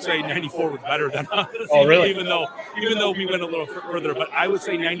they would say 94 was better than us. Oh, really? Even though we went a little further. But I would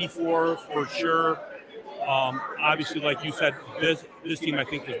say 94 for sure. Obviously, like you said, this team I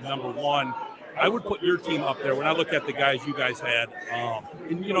think is number one. I would put your team up there when I look at the guys you guys had.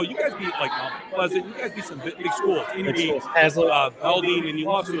 And, you guys beat Pleasant. You guys beat some big schools. You beat Belding, and you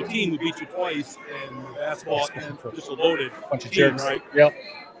lost to a team who beat you twice in basketball and just a loaded bunch of team, jerks. Right? Yep.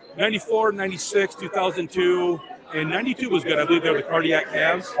 94, 96, 2002. And 92 was good. I believe they were the Cardiac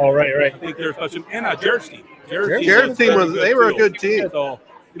Cavs. Oh, right. I think they're special. And Jared's team. Jared's team they were a good team. So,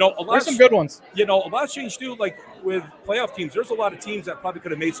 you know, there's some good ones. You know, a lot's changed too. Like with playoff teams, there's a lot of teams that probably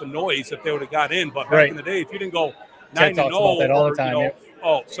could have made some noise if they would have got in. But back in the day, if you didn't go 9-0, about that all the time. You know,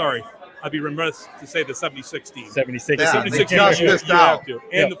 oh, sorry. I'd be remiss to say the 76 team. 76. Yeah, 76 they just missed out.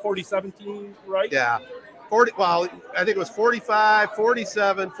 And the 47 team, right? Yeah. 40. Well, I think it was 45,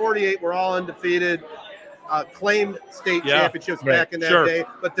 47, 48 were all undefeated. Claimed state championships back in that day.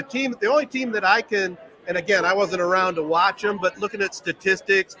 But the only team that I can, and again, I wasn't around to watch them, but looking at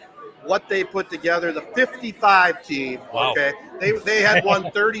statistics, what they put together, the 55 team, okay, they had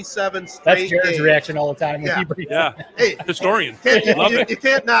won 37 straight That's Jared's games. reaction all the time when he breathes. Hey, historian. You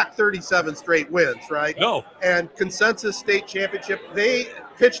can't knock 37 straight wins, right? No. And consensus state championship, they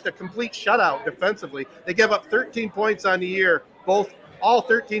pitched a complete shutout defensively. They gave up 13 points on the year. All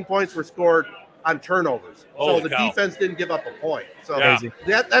 13 points were scored on turnovers. Holy so the cow. defense didn't give up a point. So Crazy.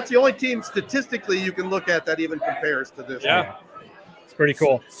 that's the only team statistically you can look at that even compares to this. Yeah. It's pretty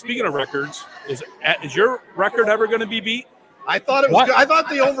cool. Speaking of records, is your record ever going to be beat? I thought it was. I thought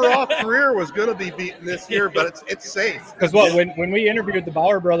the overall career was going to be beaten this year, but it's safe. Because when we interviewed the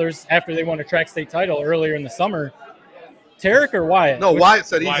Bauer brothers after they won a track state title earlier in the summer, Tarek or Wyatt? No, Wyatt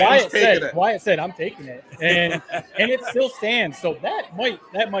said he's taking it. Wyatt said I'm taking it, and it still stands. So that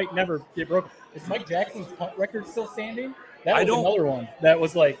might never get broken. Is Mike Jackson's punt record still standing? That was another one. That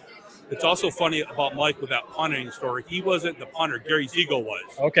was like. It's also funny about Mike with that punting story. He wasn't the punter. Gary Ziegel was.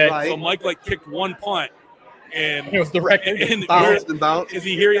 Okay. Right. So Mike kicked one punt. And it was the record. And bounced. Is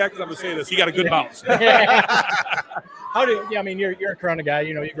he here yet? Because I'm going to say this. He got a good bounce. How do I mean, you're a Corunna guy.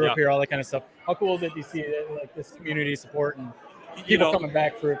 You know, you grew up here, all that kind of stuff. How cool is it to see like this community support and people coming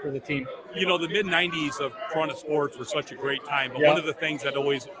back for the team? You know, the mid-'90s of Corunna sports were such a great time. But one of the things that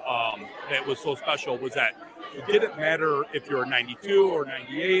always that was so special was that it didn't matter if you were 92 or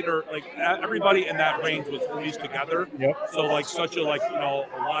 98 or like everybody in that range was always together. So like such a a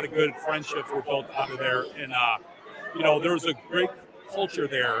lot of good friendships were built out of there, and there was a great culture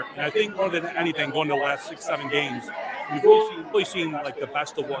there. And I think more than anything, going to the last 6-7 games, we've really seen like the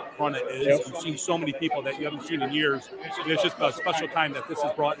best of what Corunna is. You've seen so many people that you haven't seen in years. And it's just a special time that this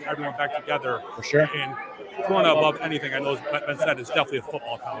has brought everyone back together. For sure. And Corunna, above anything, I know has been said, is definitely a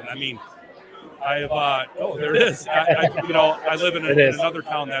football town. I mean, there it is. I live in another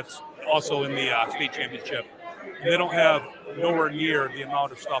town that's also in the state championship. And they don't have nowhere near the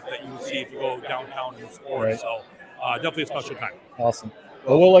amount of stuff that you would see if you go downtown in sports. Right. So definitely a special time. Awesome.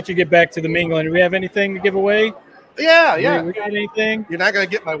 Well, we'll let you get back to the mingling. Do we have anything to give away? Yeah. We got anything? You're not going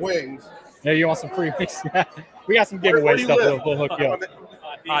to get my wings. Yeah, you want some free wings? We got some giveaway stuff. We'll hook you up.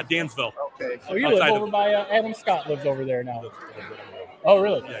 Dansville. Okay. Oh, you live over by Adam Scott lives over there now. Oh,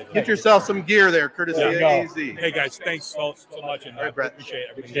 really? Yeah, get yourself some gear there, courtesy of AZ. Hey, guys, thanks so much. And I appreciate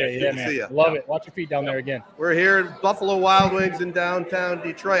everything. Yeah, man. See ya. Love it. Watch your feet down there again. We're here at Buffalo Wild Wings in downtown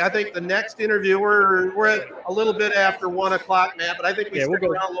Detroit. I think the next interview, we're at a little bit after 1 o'clock, Matt, but I think we'll go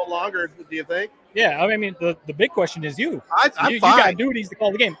around a little longer. Do you think? Yeah, I mean, the big question is you. I'm fine. You got duties to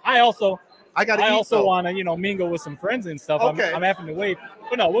call the game. I also want to, mingle with some friends and stuff. Okay. I'm having to wait.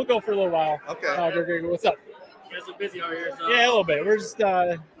 But no, we'll go for a little while. Okay. What's up? You guys are busy out here. So. Yeah, a little bit. We're just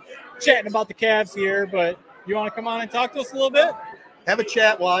chatting about the Cavs here, but you want to come on and talk to us a little bit? Have a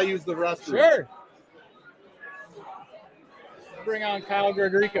chat while I use the restroom. Sure. Bring on Kyle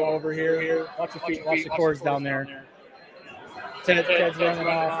Gregorico over here. Watch your feet. Watch the cords down there. Ted's running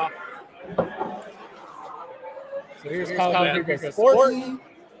off. So here's Kyle Gregorico sporting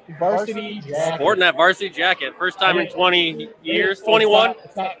varsity jacket. Sporting that varsity jacket. First time in 20 years. 21.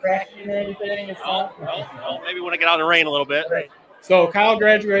 It's not cracking or anything. No, maybe when I get out in the rain a little bit. Right. So Kyle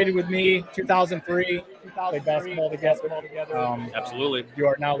graduated with me 2003. Played basketball together. Absolutely. You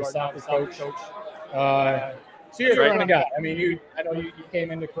are now the soccer coach. So you're a Corunna guy. I mean, I know you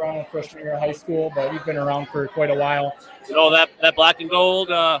came into Corunna freshman year of high school, but you've been around for quite a while. You know, that black and gold.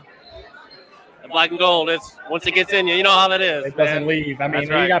 Black and gold. It's once it gets in you, you know how that is. It doesn't leave. I mean,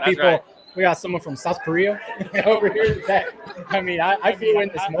 we got people. Right. We got someone from South Korea over here. I flew in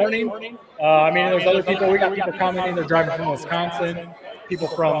this morning. There's other people. We got people coming in. They're driving from Wisconsin. People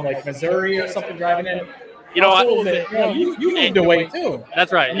from like Missouri or something driving in. You know, you moved away too.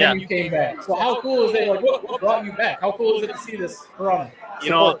 That's right. And then you came back. So how cool is it? Like, what brought you back? How cool is it to see this Corunna?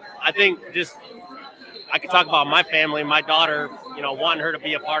 You know, I think I could talk about my family, my daughter, wanting her to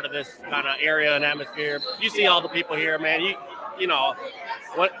be a part of this kind of area and atmosphere. You see all the people here, man. You know,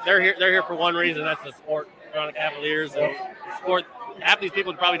 what they're here for one reason. That's the sport, Corunna Cavaliers. And sport. Half these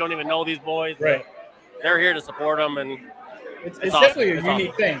people probably don't even know these boys. Right. They're here to support them, and It's awesome. definitely a It's unique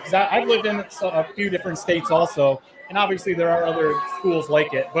awesome. thing because I've lived in a few different states also, and obviously there are other schools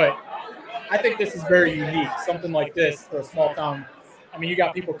like it, but I think this is very unique. Something like this for a small town. I mean, you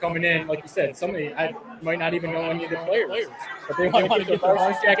got people coming in, like you said, somebody I might not even know any of the players, but they want to get their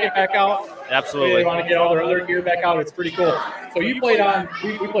varsity jacket back out. Absolutely. They want to get all their other gear back out. It's pretty cool. So you played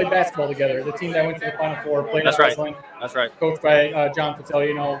we played basketball together. The team that went to the Final Four played That's at right. wrestling. That's right. Coached by John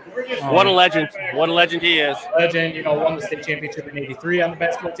Fattel, What a legend. What a legend he is. Legend, won the state championship in '83 on the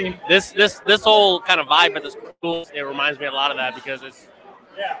basketball team. This whole kind of vibe at the school, it reminds me a lot of that because it's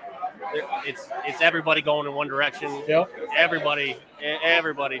everybody going in one direction. Yep. Everybody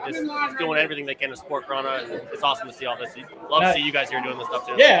just is doing everything they can to support Corunna. It's awesome to see all this. Love to see you guys here doing this stuff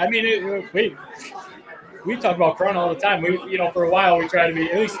too. Yeah, I mean, we talk about Corunna all the time. For a while we tried to be,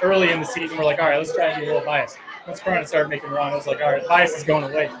 at least early in the season, we're like, all right, let's try and be a little biased. Once Corunna started making a run, it was like, all right, bias is going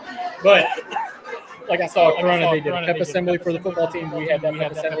away. But like I saw Corunna, they did a pep assembly for the football team. We had that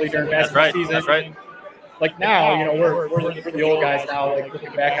pep assembly during basketball season. That's right. Like now, we're the old guys now. Like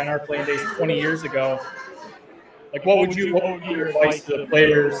looking back on our playing days 20 years ago, like what would be your advice to the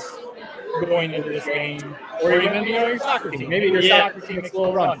players going into this game, or even your soccer team? Maybe your soccer team makes a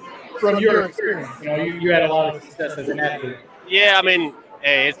little run from your experience. You had a lot of success as an athlete. Yeah, I mean,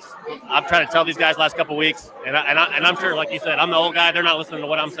 hey, I'm trying to tell these guys last couple of weeks, and I'm sure, like you said, I'm the old guy. They're not listening to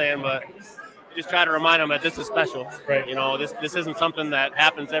what I'm saying, but just try to remind them that this is special. Right. This isn't something that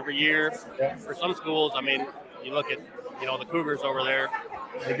happens every year. Yeah. For some schools, I mean, you look at the Cougars over there.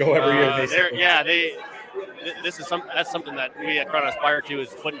 They go every year, basically. That's something that we at Corunna aspire to, is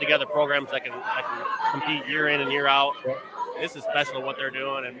putting together programs that can compete year in and year out. Yeah. This is special what they're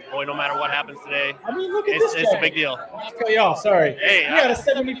doing, and boy, no matter what happens today, I mean, look at this. It's a big deal. I'll cut you off. Sorry. Hey, you got a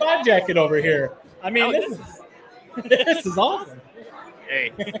 75 jacket over here. I mean, this is awesome.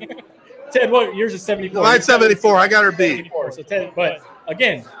 Hey. Ted, what yours is 74? Mine's 74. I got her beat. So Ted, but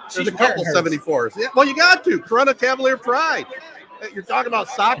again, there's a couple 74s. Yeah, well, you got to. Corunna Cavalier pride. You're talking about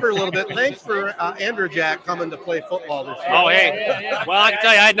soccer a little bit. Thanks for Andrew Jack coming to play football this year. Oh, hey. Well, I can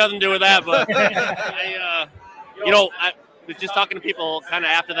tell you I had nothing to do with that, but I was just talking to people kind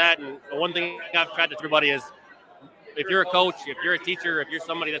of after that, and the one thing I've tried to tell everybody is, if you're a coach, if you're a teacher, if you're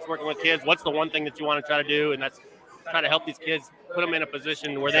somebody that's working with kids, what's the one thing that you want to try to do? And that's try to help these kids, put them in a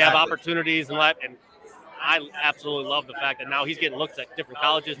position where they have opportunities and I absolutely love the fact that now he's getting looks at different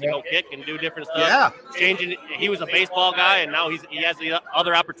colleges to go kick and do different stuff. Yeah. Changing. He was a baseball guy, and now he has the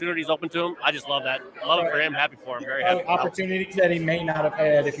other opportunities open to him. I just love that. Love it for him. Happy for him. Very happy. Opportunities that he may not have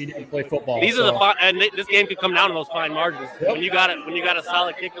had if he didn't play football. These are this game could come down to those fine margins. Yep. When you got a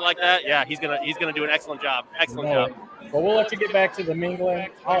solid kicker like that, yeah, he's gonna do an excellent job. Job. Well, we'll let you get back to the mingling.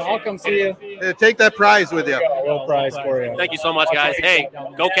 I'll come see you. Take that prize with you. A little prize for you. Thank you so much, guys. Hey,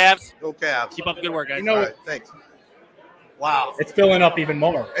 go Cavs. Go Cavs. Keep up the good work, guys. All right, thanks. Wow. It's filling up even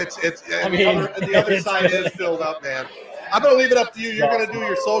more. The other side is filled up, man. I'm going to leave it up to you. You're going to do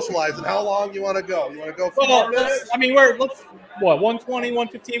your socializing. How long you want to go? You want to go for more minutes? I mean, 120,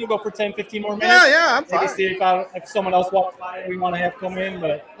 115. We'll go for 10, 15 more minutes. Yeah, I'm fine. Maybe see if someone else walks by we want to have come in.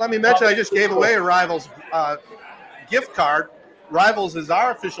 But let me mention, I just gave away a Rivals gift card. Rivals is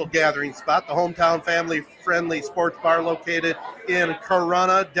our official gathering spot, the hometown family-friendly sports bar located in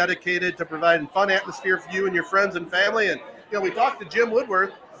Corunna, dedicated to providing fun atmosphere for you and your friends and family. And, we talked to Jim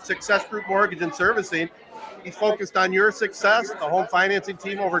Woodworth, Success Group Mortgage and Servicing. He's focused on your success, the home financing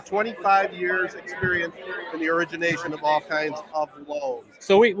team, over 25 years experience in the origination of all kinds of loans.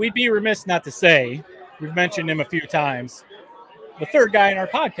 So we'd be remiss not to say, we've mentioned him a few times, the third guy in our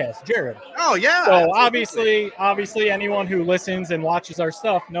podcast, Jared. Oh, yeah. So obviously anyone who listens and watches our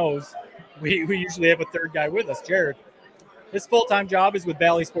stuff knows we usually have a third guy with us, Jared. His full-time job is with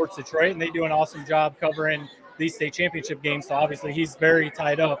Valley Sports Detroit, and they do an awesome job covering these state championship games. So obviously he's very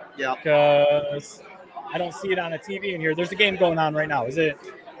tied up because I don't see it on a TV in here. There's a game going on right now. Is it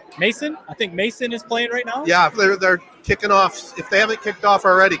Mason? I think Mason is playing right now. Yeah, they're kicking off. If they haven't kicked off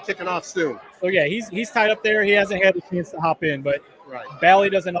already, kicking off soon. So, yeah, he's tied up there. He hasn't had a chance to hop in, but Valley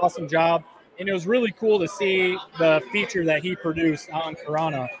does an awesome job. And it was really cool to see the feature that he produced on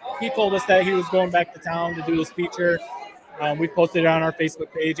Corunna. He told us that he was going back to town to do this feature. We've posted it on our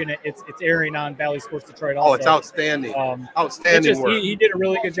Facebook page, and it's airing on Valley Sports Detroit also. Oh, it's outstanding. Outstanding work. He did a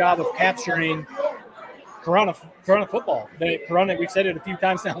really good job of capturing Corunna football. Corunna, we've said it a few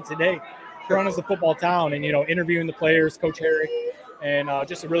times now today. Corunna's a football town, and, interviewing the players, Coach Harry, and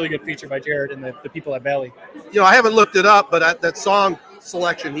just a really good feature by Jared and the people at Valley. I haven't looked it up, but that song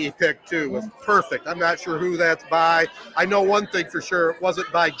selection he picked, too, was perfect. I'm not sure who that's by. I know one thing for sure. It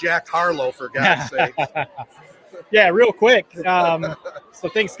wasn't by Jack Harlow, for God's sake. Yeah, real quick. So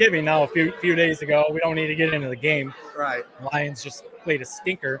Thanksgiving now, a few days ago. We don't need to get into the game. Right. Lions just played a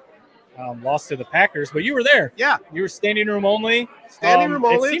stinker, lost to the Packers. But you were there. Yeah. You were standing room only. Standing room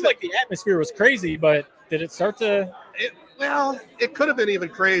only. It seemed like the atmosphere was crazy, but did it start to? Well, it could have been even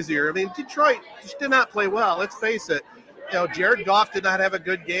crazier. I mean, Detroit just did not play well. Let's face it. Jared Goff did not have a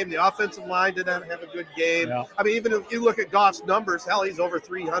good game. The offensive line did not have a good game. Yeah. I mean, even if you look at Goff's numbers, hell, he's over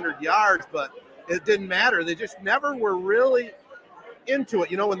 300 yards, but it didn't matter. They just never were really into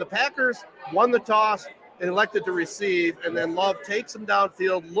it. When the Packers won the toss and elected to receive, and then Love takes them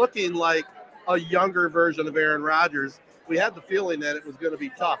downfield looking like a younger version of Aaron Rodgers, we had the feeling that it was going to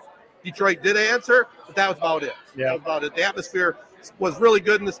be tough. Detroit did answer, but that was about it. Yeah. That was about it. The atmosphere was really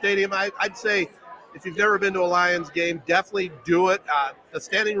good in the stadium. I'd say if you've never been to a Lions game, definitely do it. The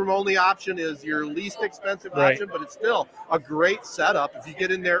standing room only option is your least expensive option, but it's still a great setup if you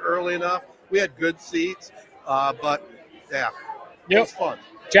get in there early enough. We had good seats, but yeah, it was fun.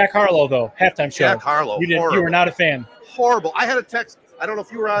 Jack Harlow, though, halftime show. Jack Harlow, you were not a fan. Horrible. I had a text. I don't know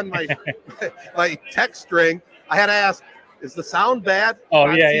if you were on my my text string. I had to ask, is the sound bad on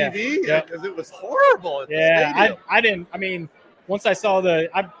TV? Yeah. Because it was horrible. I didn't. I mean, once I saw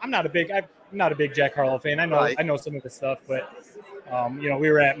I'm not a big Jack Harlow fan. I know some of his stuff, but we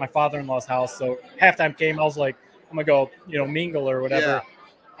were at my father-in-law's house, so halftime came. I was like, I'm gonna go, mingle or whatever. Yeah.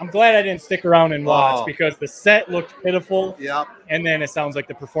 I'm glad I didn't stick around and watch because the set looked pitiful. Yep. And then it sounds like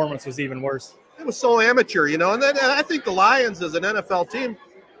the performance was even worse. It was so amateur, and then I think the Lions as an NFL team,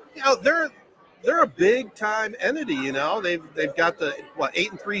 they're a big time entity. They've got the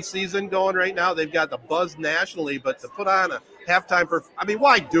 8-3 season going right now. They've got the buzz nationally, but to put on a halftime,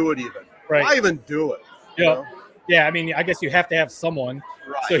 why do it even? Right. Why even do it? Yeah. Yeah. I mean, I guess you have to have someone.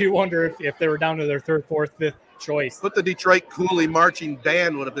 Right. So you wonder if they were down to their third, fourth, fifth choice. But the Detroit Cooley marching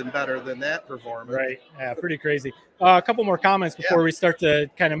band would have been better than that performance. Right. Yeah. Pretty crazy. A couple more comments before we start to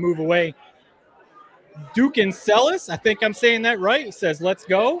kind of move away. Duke and Celis, I think I'm saying that right. He says, "Let's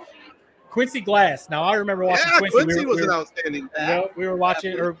go." Quincy Glass. Now I remember watching Quincy. Quincy was an outstanding back. We were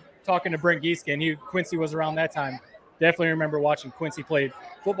watching or talking to Brent Gieskin. Quincy was around that time. Definitely remember watching Quincy play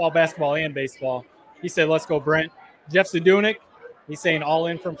football, basketball, and baseball. He said, "Let's go, Brent." Jeff Zadunik, he's saying, "All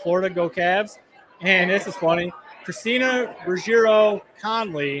in from Florida, go Cavs." And this is funny. Christina Ruggiero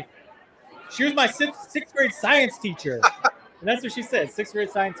Conley, she was my sixth grade science teacher. And that's what she said, sixth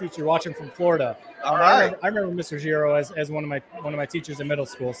grade science teacher watching from Florida. All right. I remember Miss Ruggiero as one of my teachers in middle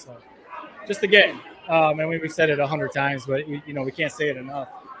school. So just again, and we've said it 100 times, but we can't say it enough.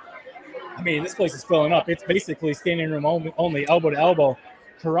 I mean, this place is filling up. It's basically standing room only, elbow to elbow.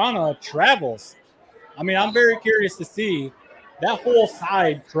 Corunna travels. I mean, I'm very curious to see that whole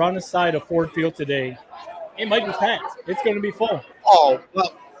side, Corunna side of Ford Field today. It might be packed. It's going to be full. Oh,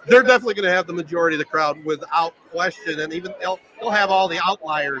 well, they're definitely going to have the majority of the crowd without question, and even they'll have all the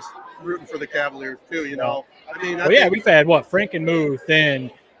outliers rooting for the Cavaliers too. I mean, we've had Frankenmuth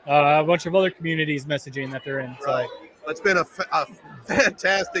and a bunch of other communities messaging that they're in. Right. So it's been a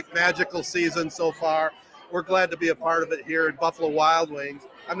fantastic, magical season so far. We're glad to be a part of it here at Buffalo Wild Wings.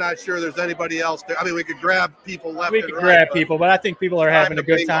 I'm not sure there's anybody else there. I mean, we could grab people left. We could grab people, but I think people are having a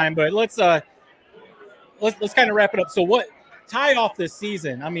good time. But let's kind of wrap it up. So what tie off this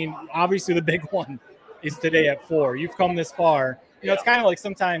season? I mean, obviously the big one is today at 4. You've come this far. It's kind of like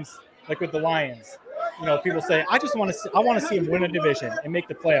sometimes like with the Lions. People say, I want to see them win a division and make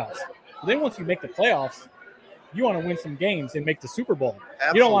the playoffs. But then once you make the playoffs, you want to win some games and make the Super Bowl.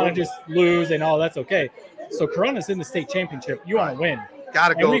 Absolutely. You don't want to just lose and that's okay. So Corunna's in the state championship. You want to win. Got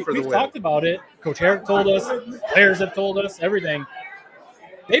to go for the win. We've talked about it. Coach Herrick told us. Players have told us. Everything.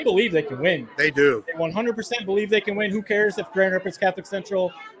 They believe they can win. They do. They 100% believe they can win. Who cares if Grand Rapids Catholic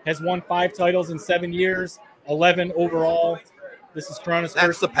Central has won 5 titles in 7 years, 11 overall. This is Corunna's first.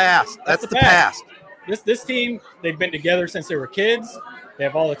 That's the past. That's the past. This team, they've been together since they were kids. They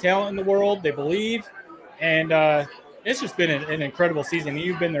have all the talent in the world. They believe. And it's just been an incredible season.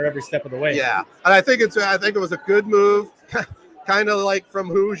 You've been there every step of the way. Yeah. And I think it was a good move, kind of like from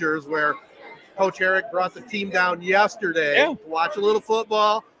Hoosiers, where Coach Herrick brought the team down yesterday to watch a little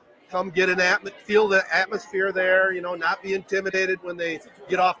football, come get feel the atmosphere there, not be intimidated when they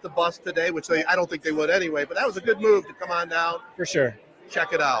get off the bus today, which I don't think they would anyway. But that was a good move to come on down. For sure.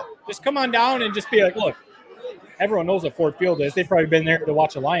 Check it out. Just come on down and just be like, look, everyone knows what Ford Field is. They've probably been there to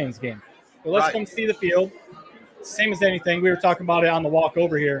watch a Lions game. But let's come see the field. Same as anything. We were talking about it on the walk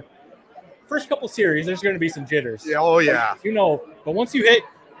over here. First couple series, there's going to be some jitters. Yeah, oh, yeah. But once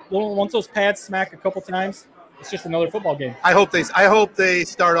those pads smack a couple times, it's just another football game. I hope they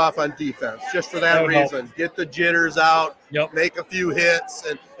start off on defense just for that reason. Help. Get the jitters out, make a few hits,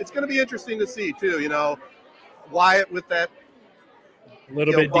 and it's going to be interesting to see too. Wyatt with that a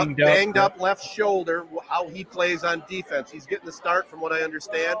little bit banged up left shoulder, how he plays on defense. He's getting the start from what I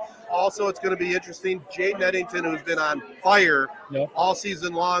understand. Also, it's going to be interesting. Jaden Eddington, who's been on fire all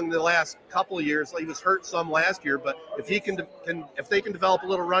season long the last couple of years. He was hurt some last year, but if he can if they can develop a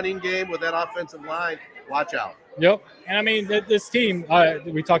little running game with that offensive line, watch out. Yep. And I mean, this team,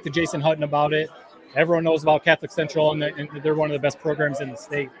 we talked to Jason Hutton about it. Everyone knows about Catholic Central, and they're one of the best programs in the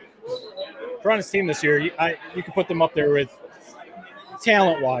state. Corunna's team this year, you can put them up there with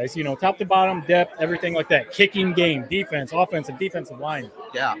talent-wise, top to bottom, depth, everything like that. Kicking game, defense, offensive, defensive line.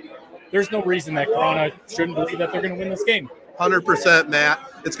 Yeah. There's no reason that Corunna shouldn't believe that they're going to win this game. 100%, Matt.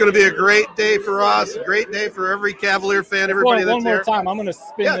 It's going to be a great day for us, a great day for every Cavalier fan, everybody that's one more time. I'm going to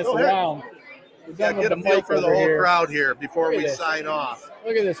spin this around. Get a feel for the whole crowd here before we sign off.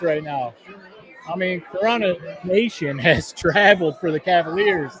 Look at this right now. I mean, Corunna Nation has traveled for the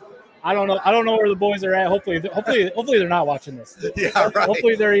Cavaliers. I don't know where the boys are at. Hopefully they're not watching this. Yeah, right.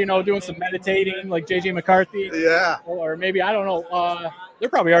 Hopefully they're doing some meditating like JJ McCarthy. Yeah. Or maybe I don't know. They're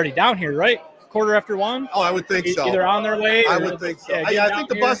probably already down here, right? 1:15. Oh, I would think so. Either on their way. I would think so. I think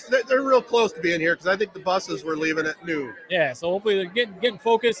the bus. They're real close to being here because I think the buses were leaving at noon. Yeah. So hopefully they're getting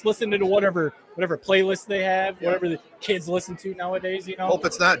focused, listening to whatever playlist they have, whatever the kids listen to nowadays. Hope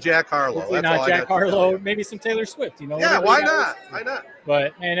it's not Jack Harlow. Hopefully not Jack Harlow. Maybe some Taylor Swift. Yeah. Why not? Why not?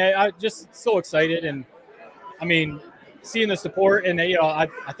 But man, I'm just so excited, and I mean, seeing the support, and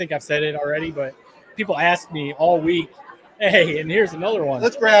I think I've said it already, but people ask me all week. Hey, and here's another one.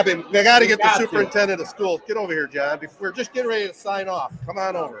 Let's grab him. They got to get the superintendent of schools. Get over here, John. We're just getting ready to sign off. Come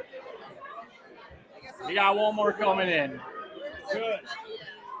on over. We got one more coming in. Good.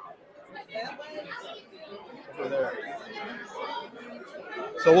 Over there.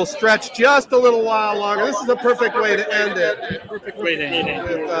 So we'll stretch just a little while longer. This is a perfect way to end it. Perfect way to end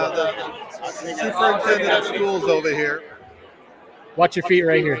it. With the superintendent of schools over here. Watch your feet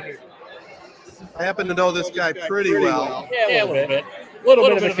right here. I happen to know this guy pretty well. Yeah, a little bit. A little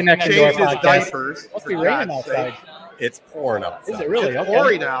bit of a connection to our Change his podcast. diapers. Must be raining outside. It's pouring outside. Is it really? It's Okay.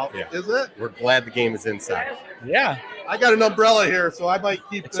 pouring out, Yeah. is it? We're glad the game is inside. Yeah. I got an umbrella here, so I might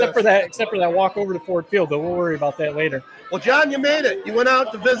keep Except for that walk over to Ford Field, but we'll worry about that later. Well, John, you made it. You went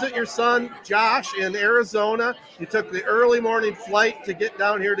out to visit your son, Josh, in Arizona. You took the early morning flight to get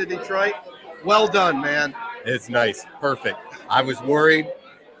down here to Detroit. Well done, man. It's nice. Perfect. I was worried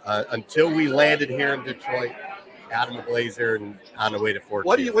until we landed here in Detroit, out in the Blazer and on the way to Fort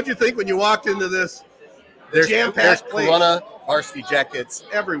What do you think when you walked into this jam-packed place? Corunna varsity jackets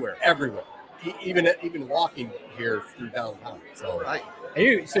everywhere. Even walking here through downtown. So right.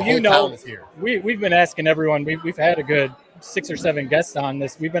 town is here. We've been asking everyone. We've had a good 6 or 7 guests on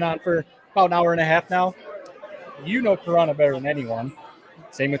this. We've been on for about an hour and a half now. You know Corunna better than anyone.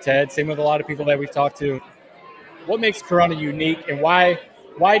 Same with Ted. Same with a lot of people that we've talked to. What makes Corunna unique, and why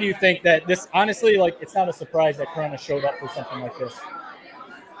do you think that this, honestly, it's not a surprise that Corunna showed up for something like this?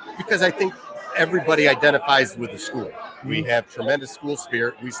 Because I think everybody identifies with the school. We have tremendous school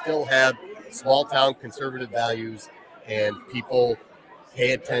spirit. We still have small town conservative values, and people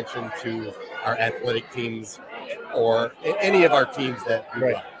pay attention to our athletic teams or any of our teams that we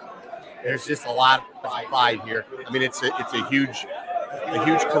run. There's just a lot of pride here. I mean, it's a huge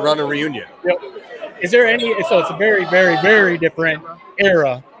Corunna reunion. Yep. Is there any? So it's a very, very, very different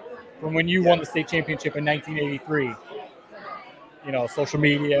era from when you won the state championship in 1983. Social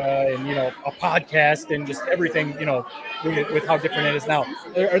media and a podcast and just everything. With how different it is now.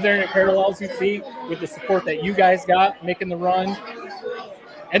 Are there any parallels you see with the support that you guys got making the run,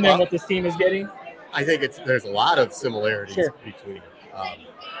 and then what this team is getting? I think there's a lot of similarities between.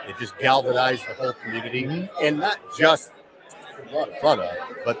 It just galvanized the whole community, and not just Corunna,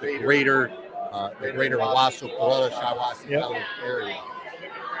 but the greater Owasso, Corunna, Shiawassee County area.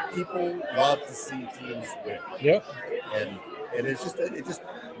 People love to see teams win. Yep. And it's just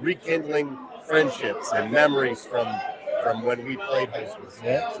rekindling friendships and memories from when we played high school.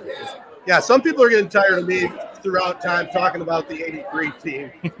 Yeah, some people are getting tired of me throughout time talking about the 83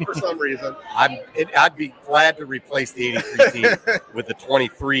 team for some reason. I'd be glad to replace the 83 team with the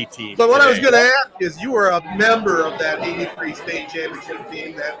 23 team. But what I was going to ask is, you were a member of that 83 state championship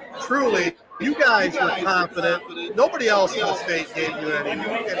team that truly, you guys were confident. Nobody else in the state gave you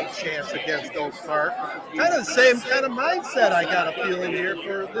any chance against Oak Park. Kind of the same kind of mindset I got a feeling here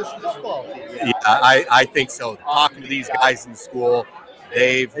for this football team. Yeah, I think so. Talking to these guys in school,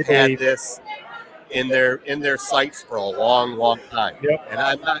 they've had this in their sights for a long, long time. Yep. And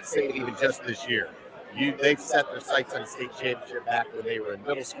I'm not saying even just this year. They've set their sights on the state championship back when they were in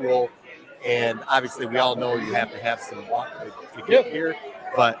middle school. And obviously we all know you have to have some luck to get here.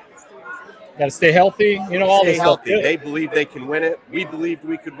 But Got to stay healthy. All Stay this healthy. stuff. They believe they can win it. We believed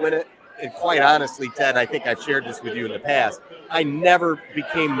we could win it. And quite honestly, Ted, I think I've shared this with you in the past. I never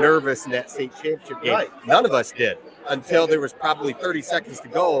became nervous in that state championship game. Right. None of us did until there was probably 30 seconds to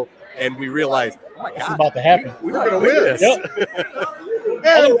go, and we realized, oh my God, This is about to happen. we were going to win this.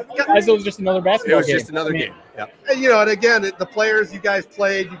 Otherwise, it was just another basketball It was game. just another game. Yep. And, and again, the players you guys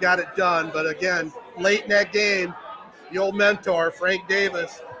played, you got it done. But again, late in that game, the old mentor, Frank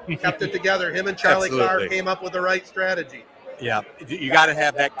Davis, kept it together. Him and Charlie Absolutely. Carr came up with the right strategy. Yeah, you got to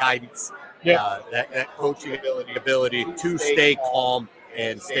have that guidance, that coaching ability to stay calm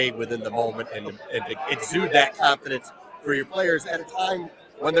and stay within the moment and to exude that confidence for your players at a time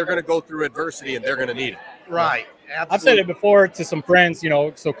when they're going to go through adversity and they're going to need it. Right. Absolutely. I've said it before to some friends,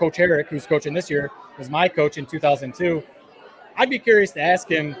 so Coach Eric, who's coaching this year, was my coach in 2002. I'd be curious to ask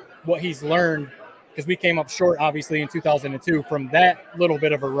him what he's learned, because we came up short, obviously, in 2002 from that little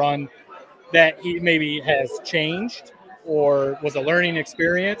bit of a run, that he maybe has changed or was a learning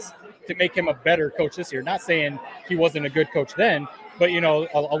experience to make him a better coach this year. Not saying he wasn't a good coach then, but,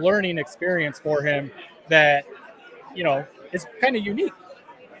 a learning experience for him that, is kind of unique.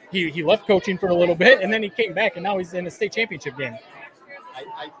 He left coaching for a little bit, and then he came back, and now he's in a state championship game.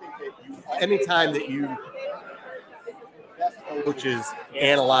 I think that anytime that you coaches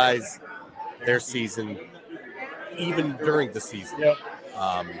analyze their season, even during the season,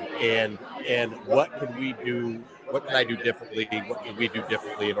 and what can we do? What can I do differently? What can we do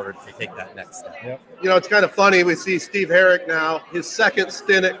differently in order to take that next step? Yep. It's kind of funny. We see Steve Herrick now, his second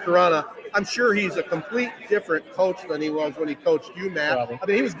stint at Corunna. I'm sure he's a complete different coach than he was when he coached you, Matt. Probably. I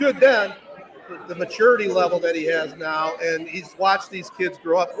mean, he was good then. The maturity level that he has now, and he's watched these kids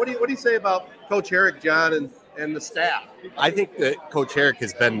grow up. What do you say about Coach Herrick, John, and the staff? I think that Coach Herrick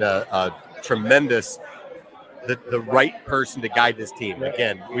has been a tremendous, the right person to guide this team.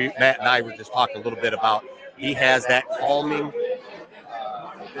 Again, Matt and I were just talking a little bit about he has that calming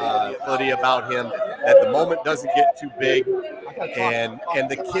ability about him that the moment doesn't get too big, and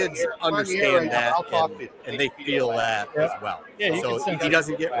the kids understand that and they feel that as well. So he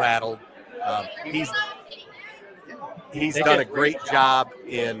doesn't get rattled. He's done a great job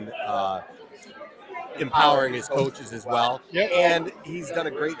in empowering his coaches as well, and he's done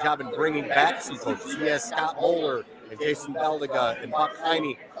a great job in bringing back some coaches. He has Scott Moeller and Jason Beldiga and Buck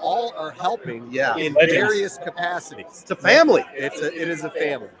Heine, all are helping in various capacities. It's a family. It is a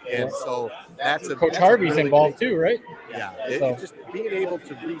family, and so that's Coach Harvey's really involved too, right? Yeah, just being able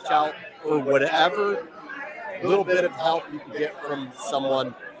to reach out for whatever little bit of help you can get from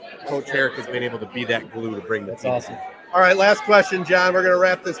someone. Coach Herrick has been able to be that glue to bring the team. Awesome. All right, last question, John. We're going to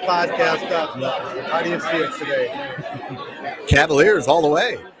wrap this podcast up. How do you see it today? Cavaliers all the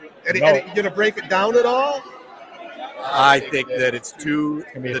way. And you going to break it down at all? I think that it's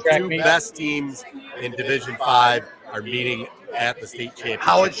the two best teams in Division 5 are meeting at the state championship.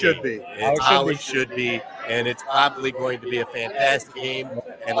 How it should be. It's how it should be, and it's probably going to be a fantastic game.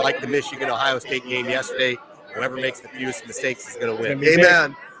 And like the Michigan-Ohio State game yesterday, whoever makes the fewest mistakes is going to win.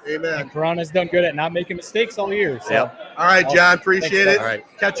 Amen. Amen. And Corunna's done good at not making mistakes all year. So. Yep. All right, John. Appreciate it. All right.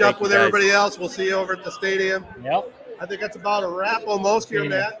 Catch up with everybody else. We'll see you over at the stadium. Yep. I think that's about a wrap almost here,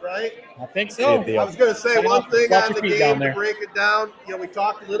 Matt, right? I think so. I was going to say one thing Watch on the your feet down game to there. break it down. We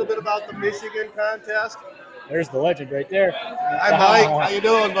talked a little bit about the Michigan contest. There's the legend right there. Hi, Mike. How you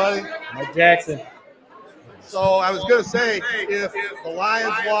doing, buddy? Mike Jackson. So I was going to say, if the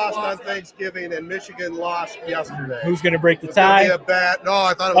Lions lost on Thanksgiving and Michigan lost yesterday, Who's going to break the it's gonna tie? be a bad. No,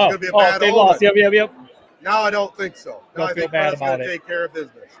 I thought it was going to be a bad. They omen. lost. Yep. No, I don't think so. No, Don't I feel think bad Fred's going about to it. take care of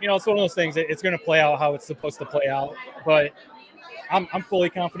business. It's one of those things. It's going to play out how it's supposed to play out. But I'm fully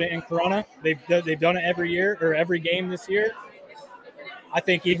confident in Corunna. They've done it every year or every game this year. I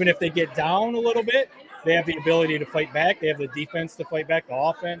think even if they get down a little bit, they have the ability to fight back. They have the defense to fight back, the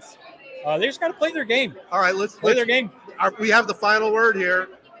offense. They just got to play their game. All right, let's play their game. We have the final word here.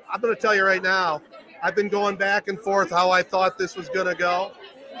 I'm going to tell you right now, I've been going back and forth how I thought this was going to go.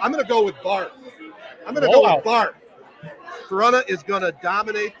 I'm going to go with Bart. With Bart. Corunna is going to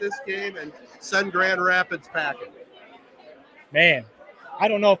dominate this game and send Grand Rapids packing. Man, I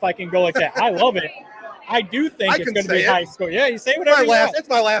don't know if I can go like that. I love it. I do think it's going to be high score. Yeah, you say whatever you want. It's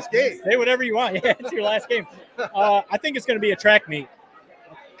my last game. Say whatever you want. Yeah, it's your last game. I think it's going to be a track meet.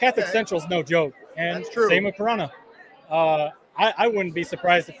 Catholic Central's no joke. And That's true. Same with Corunna. I wouldn't be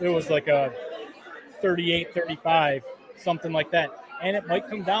surprised if it was like a 38-35, something like that. And it might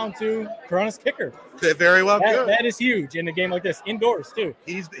come down to Corunna's kicker. It very well could. That is huge in a game like this. Indoors, too.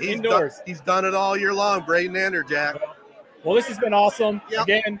 He's indoors. He's done it all year long, Braden Anderjack. Well, this has been awesome. Yep.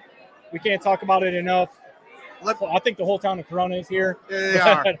 Again, we can't talk about it enough. I think the whole town of Corunna is here. They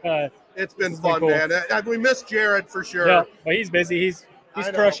are. It's been fun, cool. man. We missed Jared for sure. Yeah, but he's busy. He's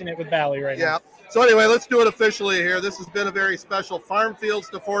crushing it with Valley right now. Yeah. So anyway, let's do it officially here. This has been a very special Farm Fields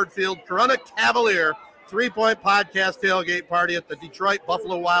to Ford Field Corunna Cavalier 3-point podcast tailgate party at the Detroit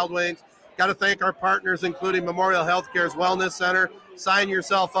Buffalo Wild Wings. Got to thank our partners, including Memorial Healthcare's Wellness Center. Sign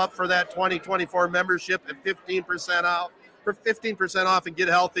yourself up for that 2024 membership at 15% off and get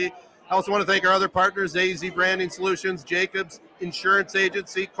healthy. I also want to thank our other partners, AZ Branding Solutions, Jacobs Insurance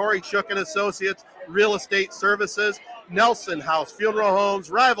Agency, Corey Shook and Associates, Real Estate Services, Nelson House Funeral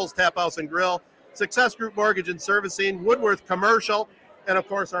Homes, Rivals Tap House and Grill, Success Group Mortgage and Servicing, Woodworth Commercial, and, of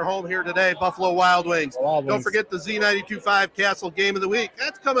course, our home here today, Buffalo Wild Wings. Don't forget the Z92.5 Castle Game of the Week.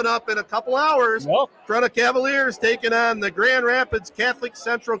 That's coming up in a couple hours. Corunna Cavaliers taking on the Grand Rapids Catholic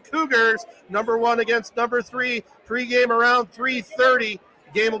Central Cougars, number 1 against number 3, pregame around 3:30.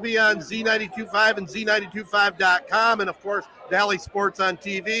 Game will be on Z92.5 and Z92.5.com, and, of course, Valley Sports on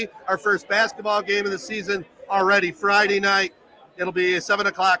TV. Our first basketball game of the season already Friday night. It'll be 7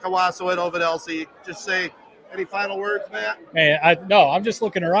 o'clock Owasso at Ovid LC. Just say any final words, Matt? Man, I'm just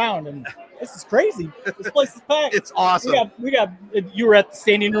looking around, and this is crazy. This place is packed. It's awesome. We got. You were at the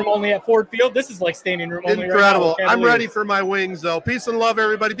standing room only at Ford Field. This is like standing room only. Incredible. Right now. I'm ready for my wings, though. Peace and love,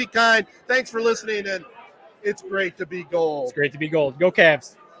 everybody. Be kind. Thanks for listening, and it's great to be gold. It's great to be gold. Go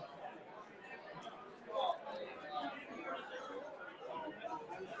Cavs.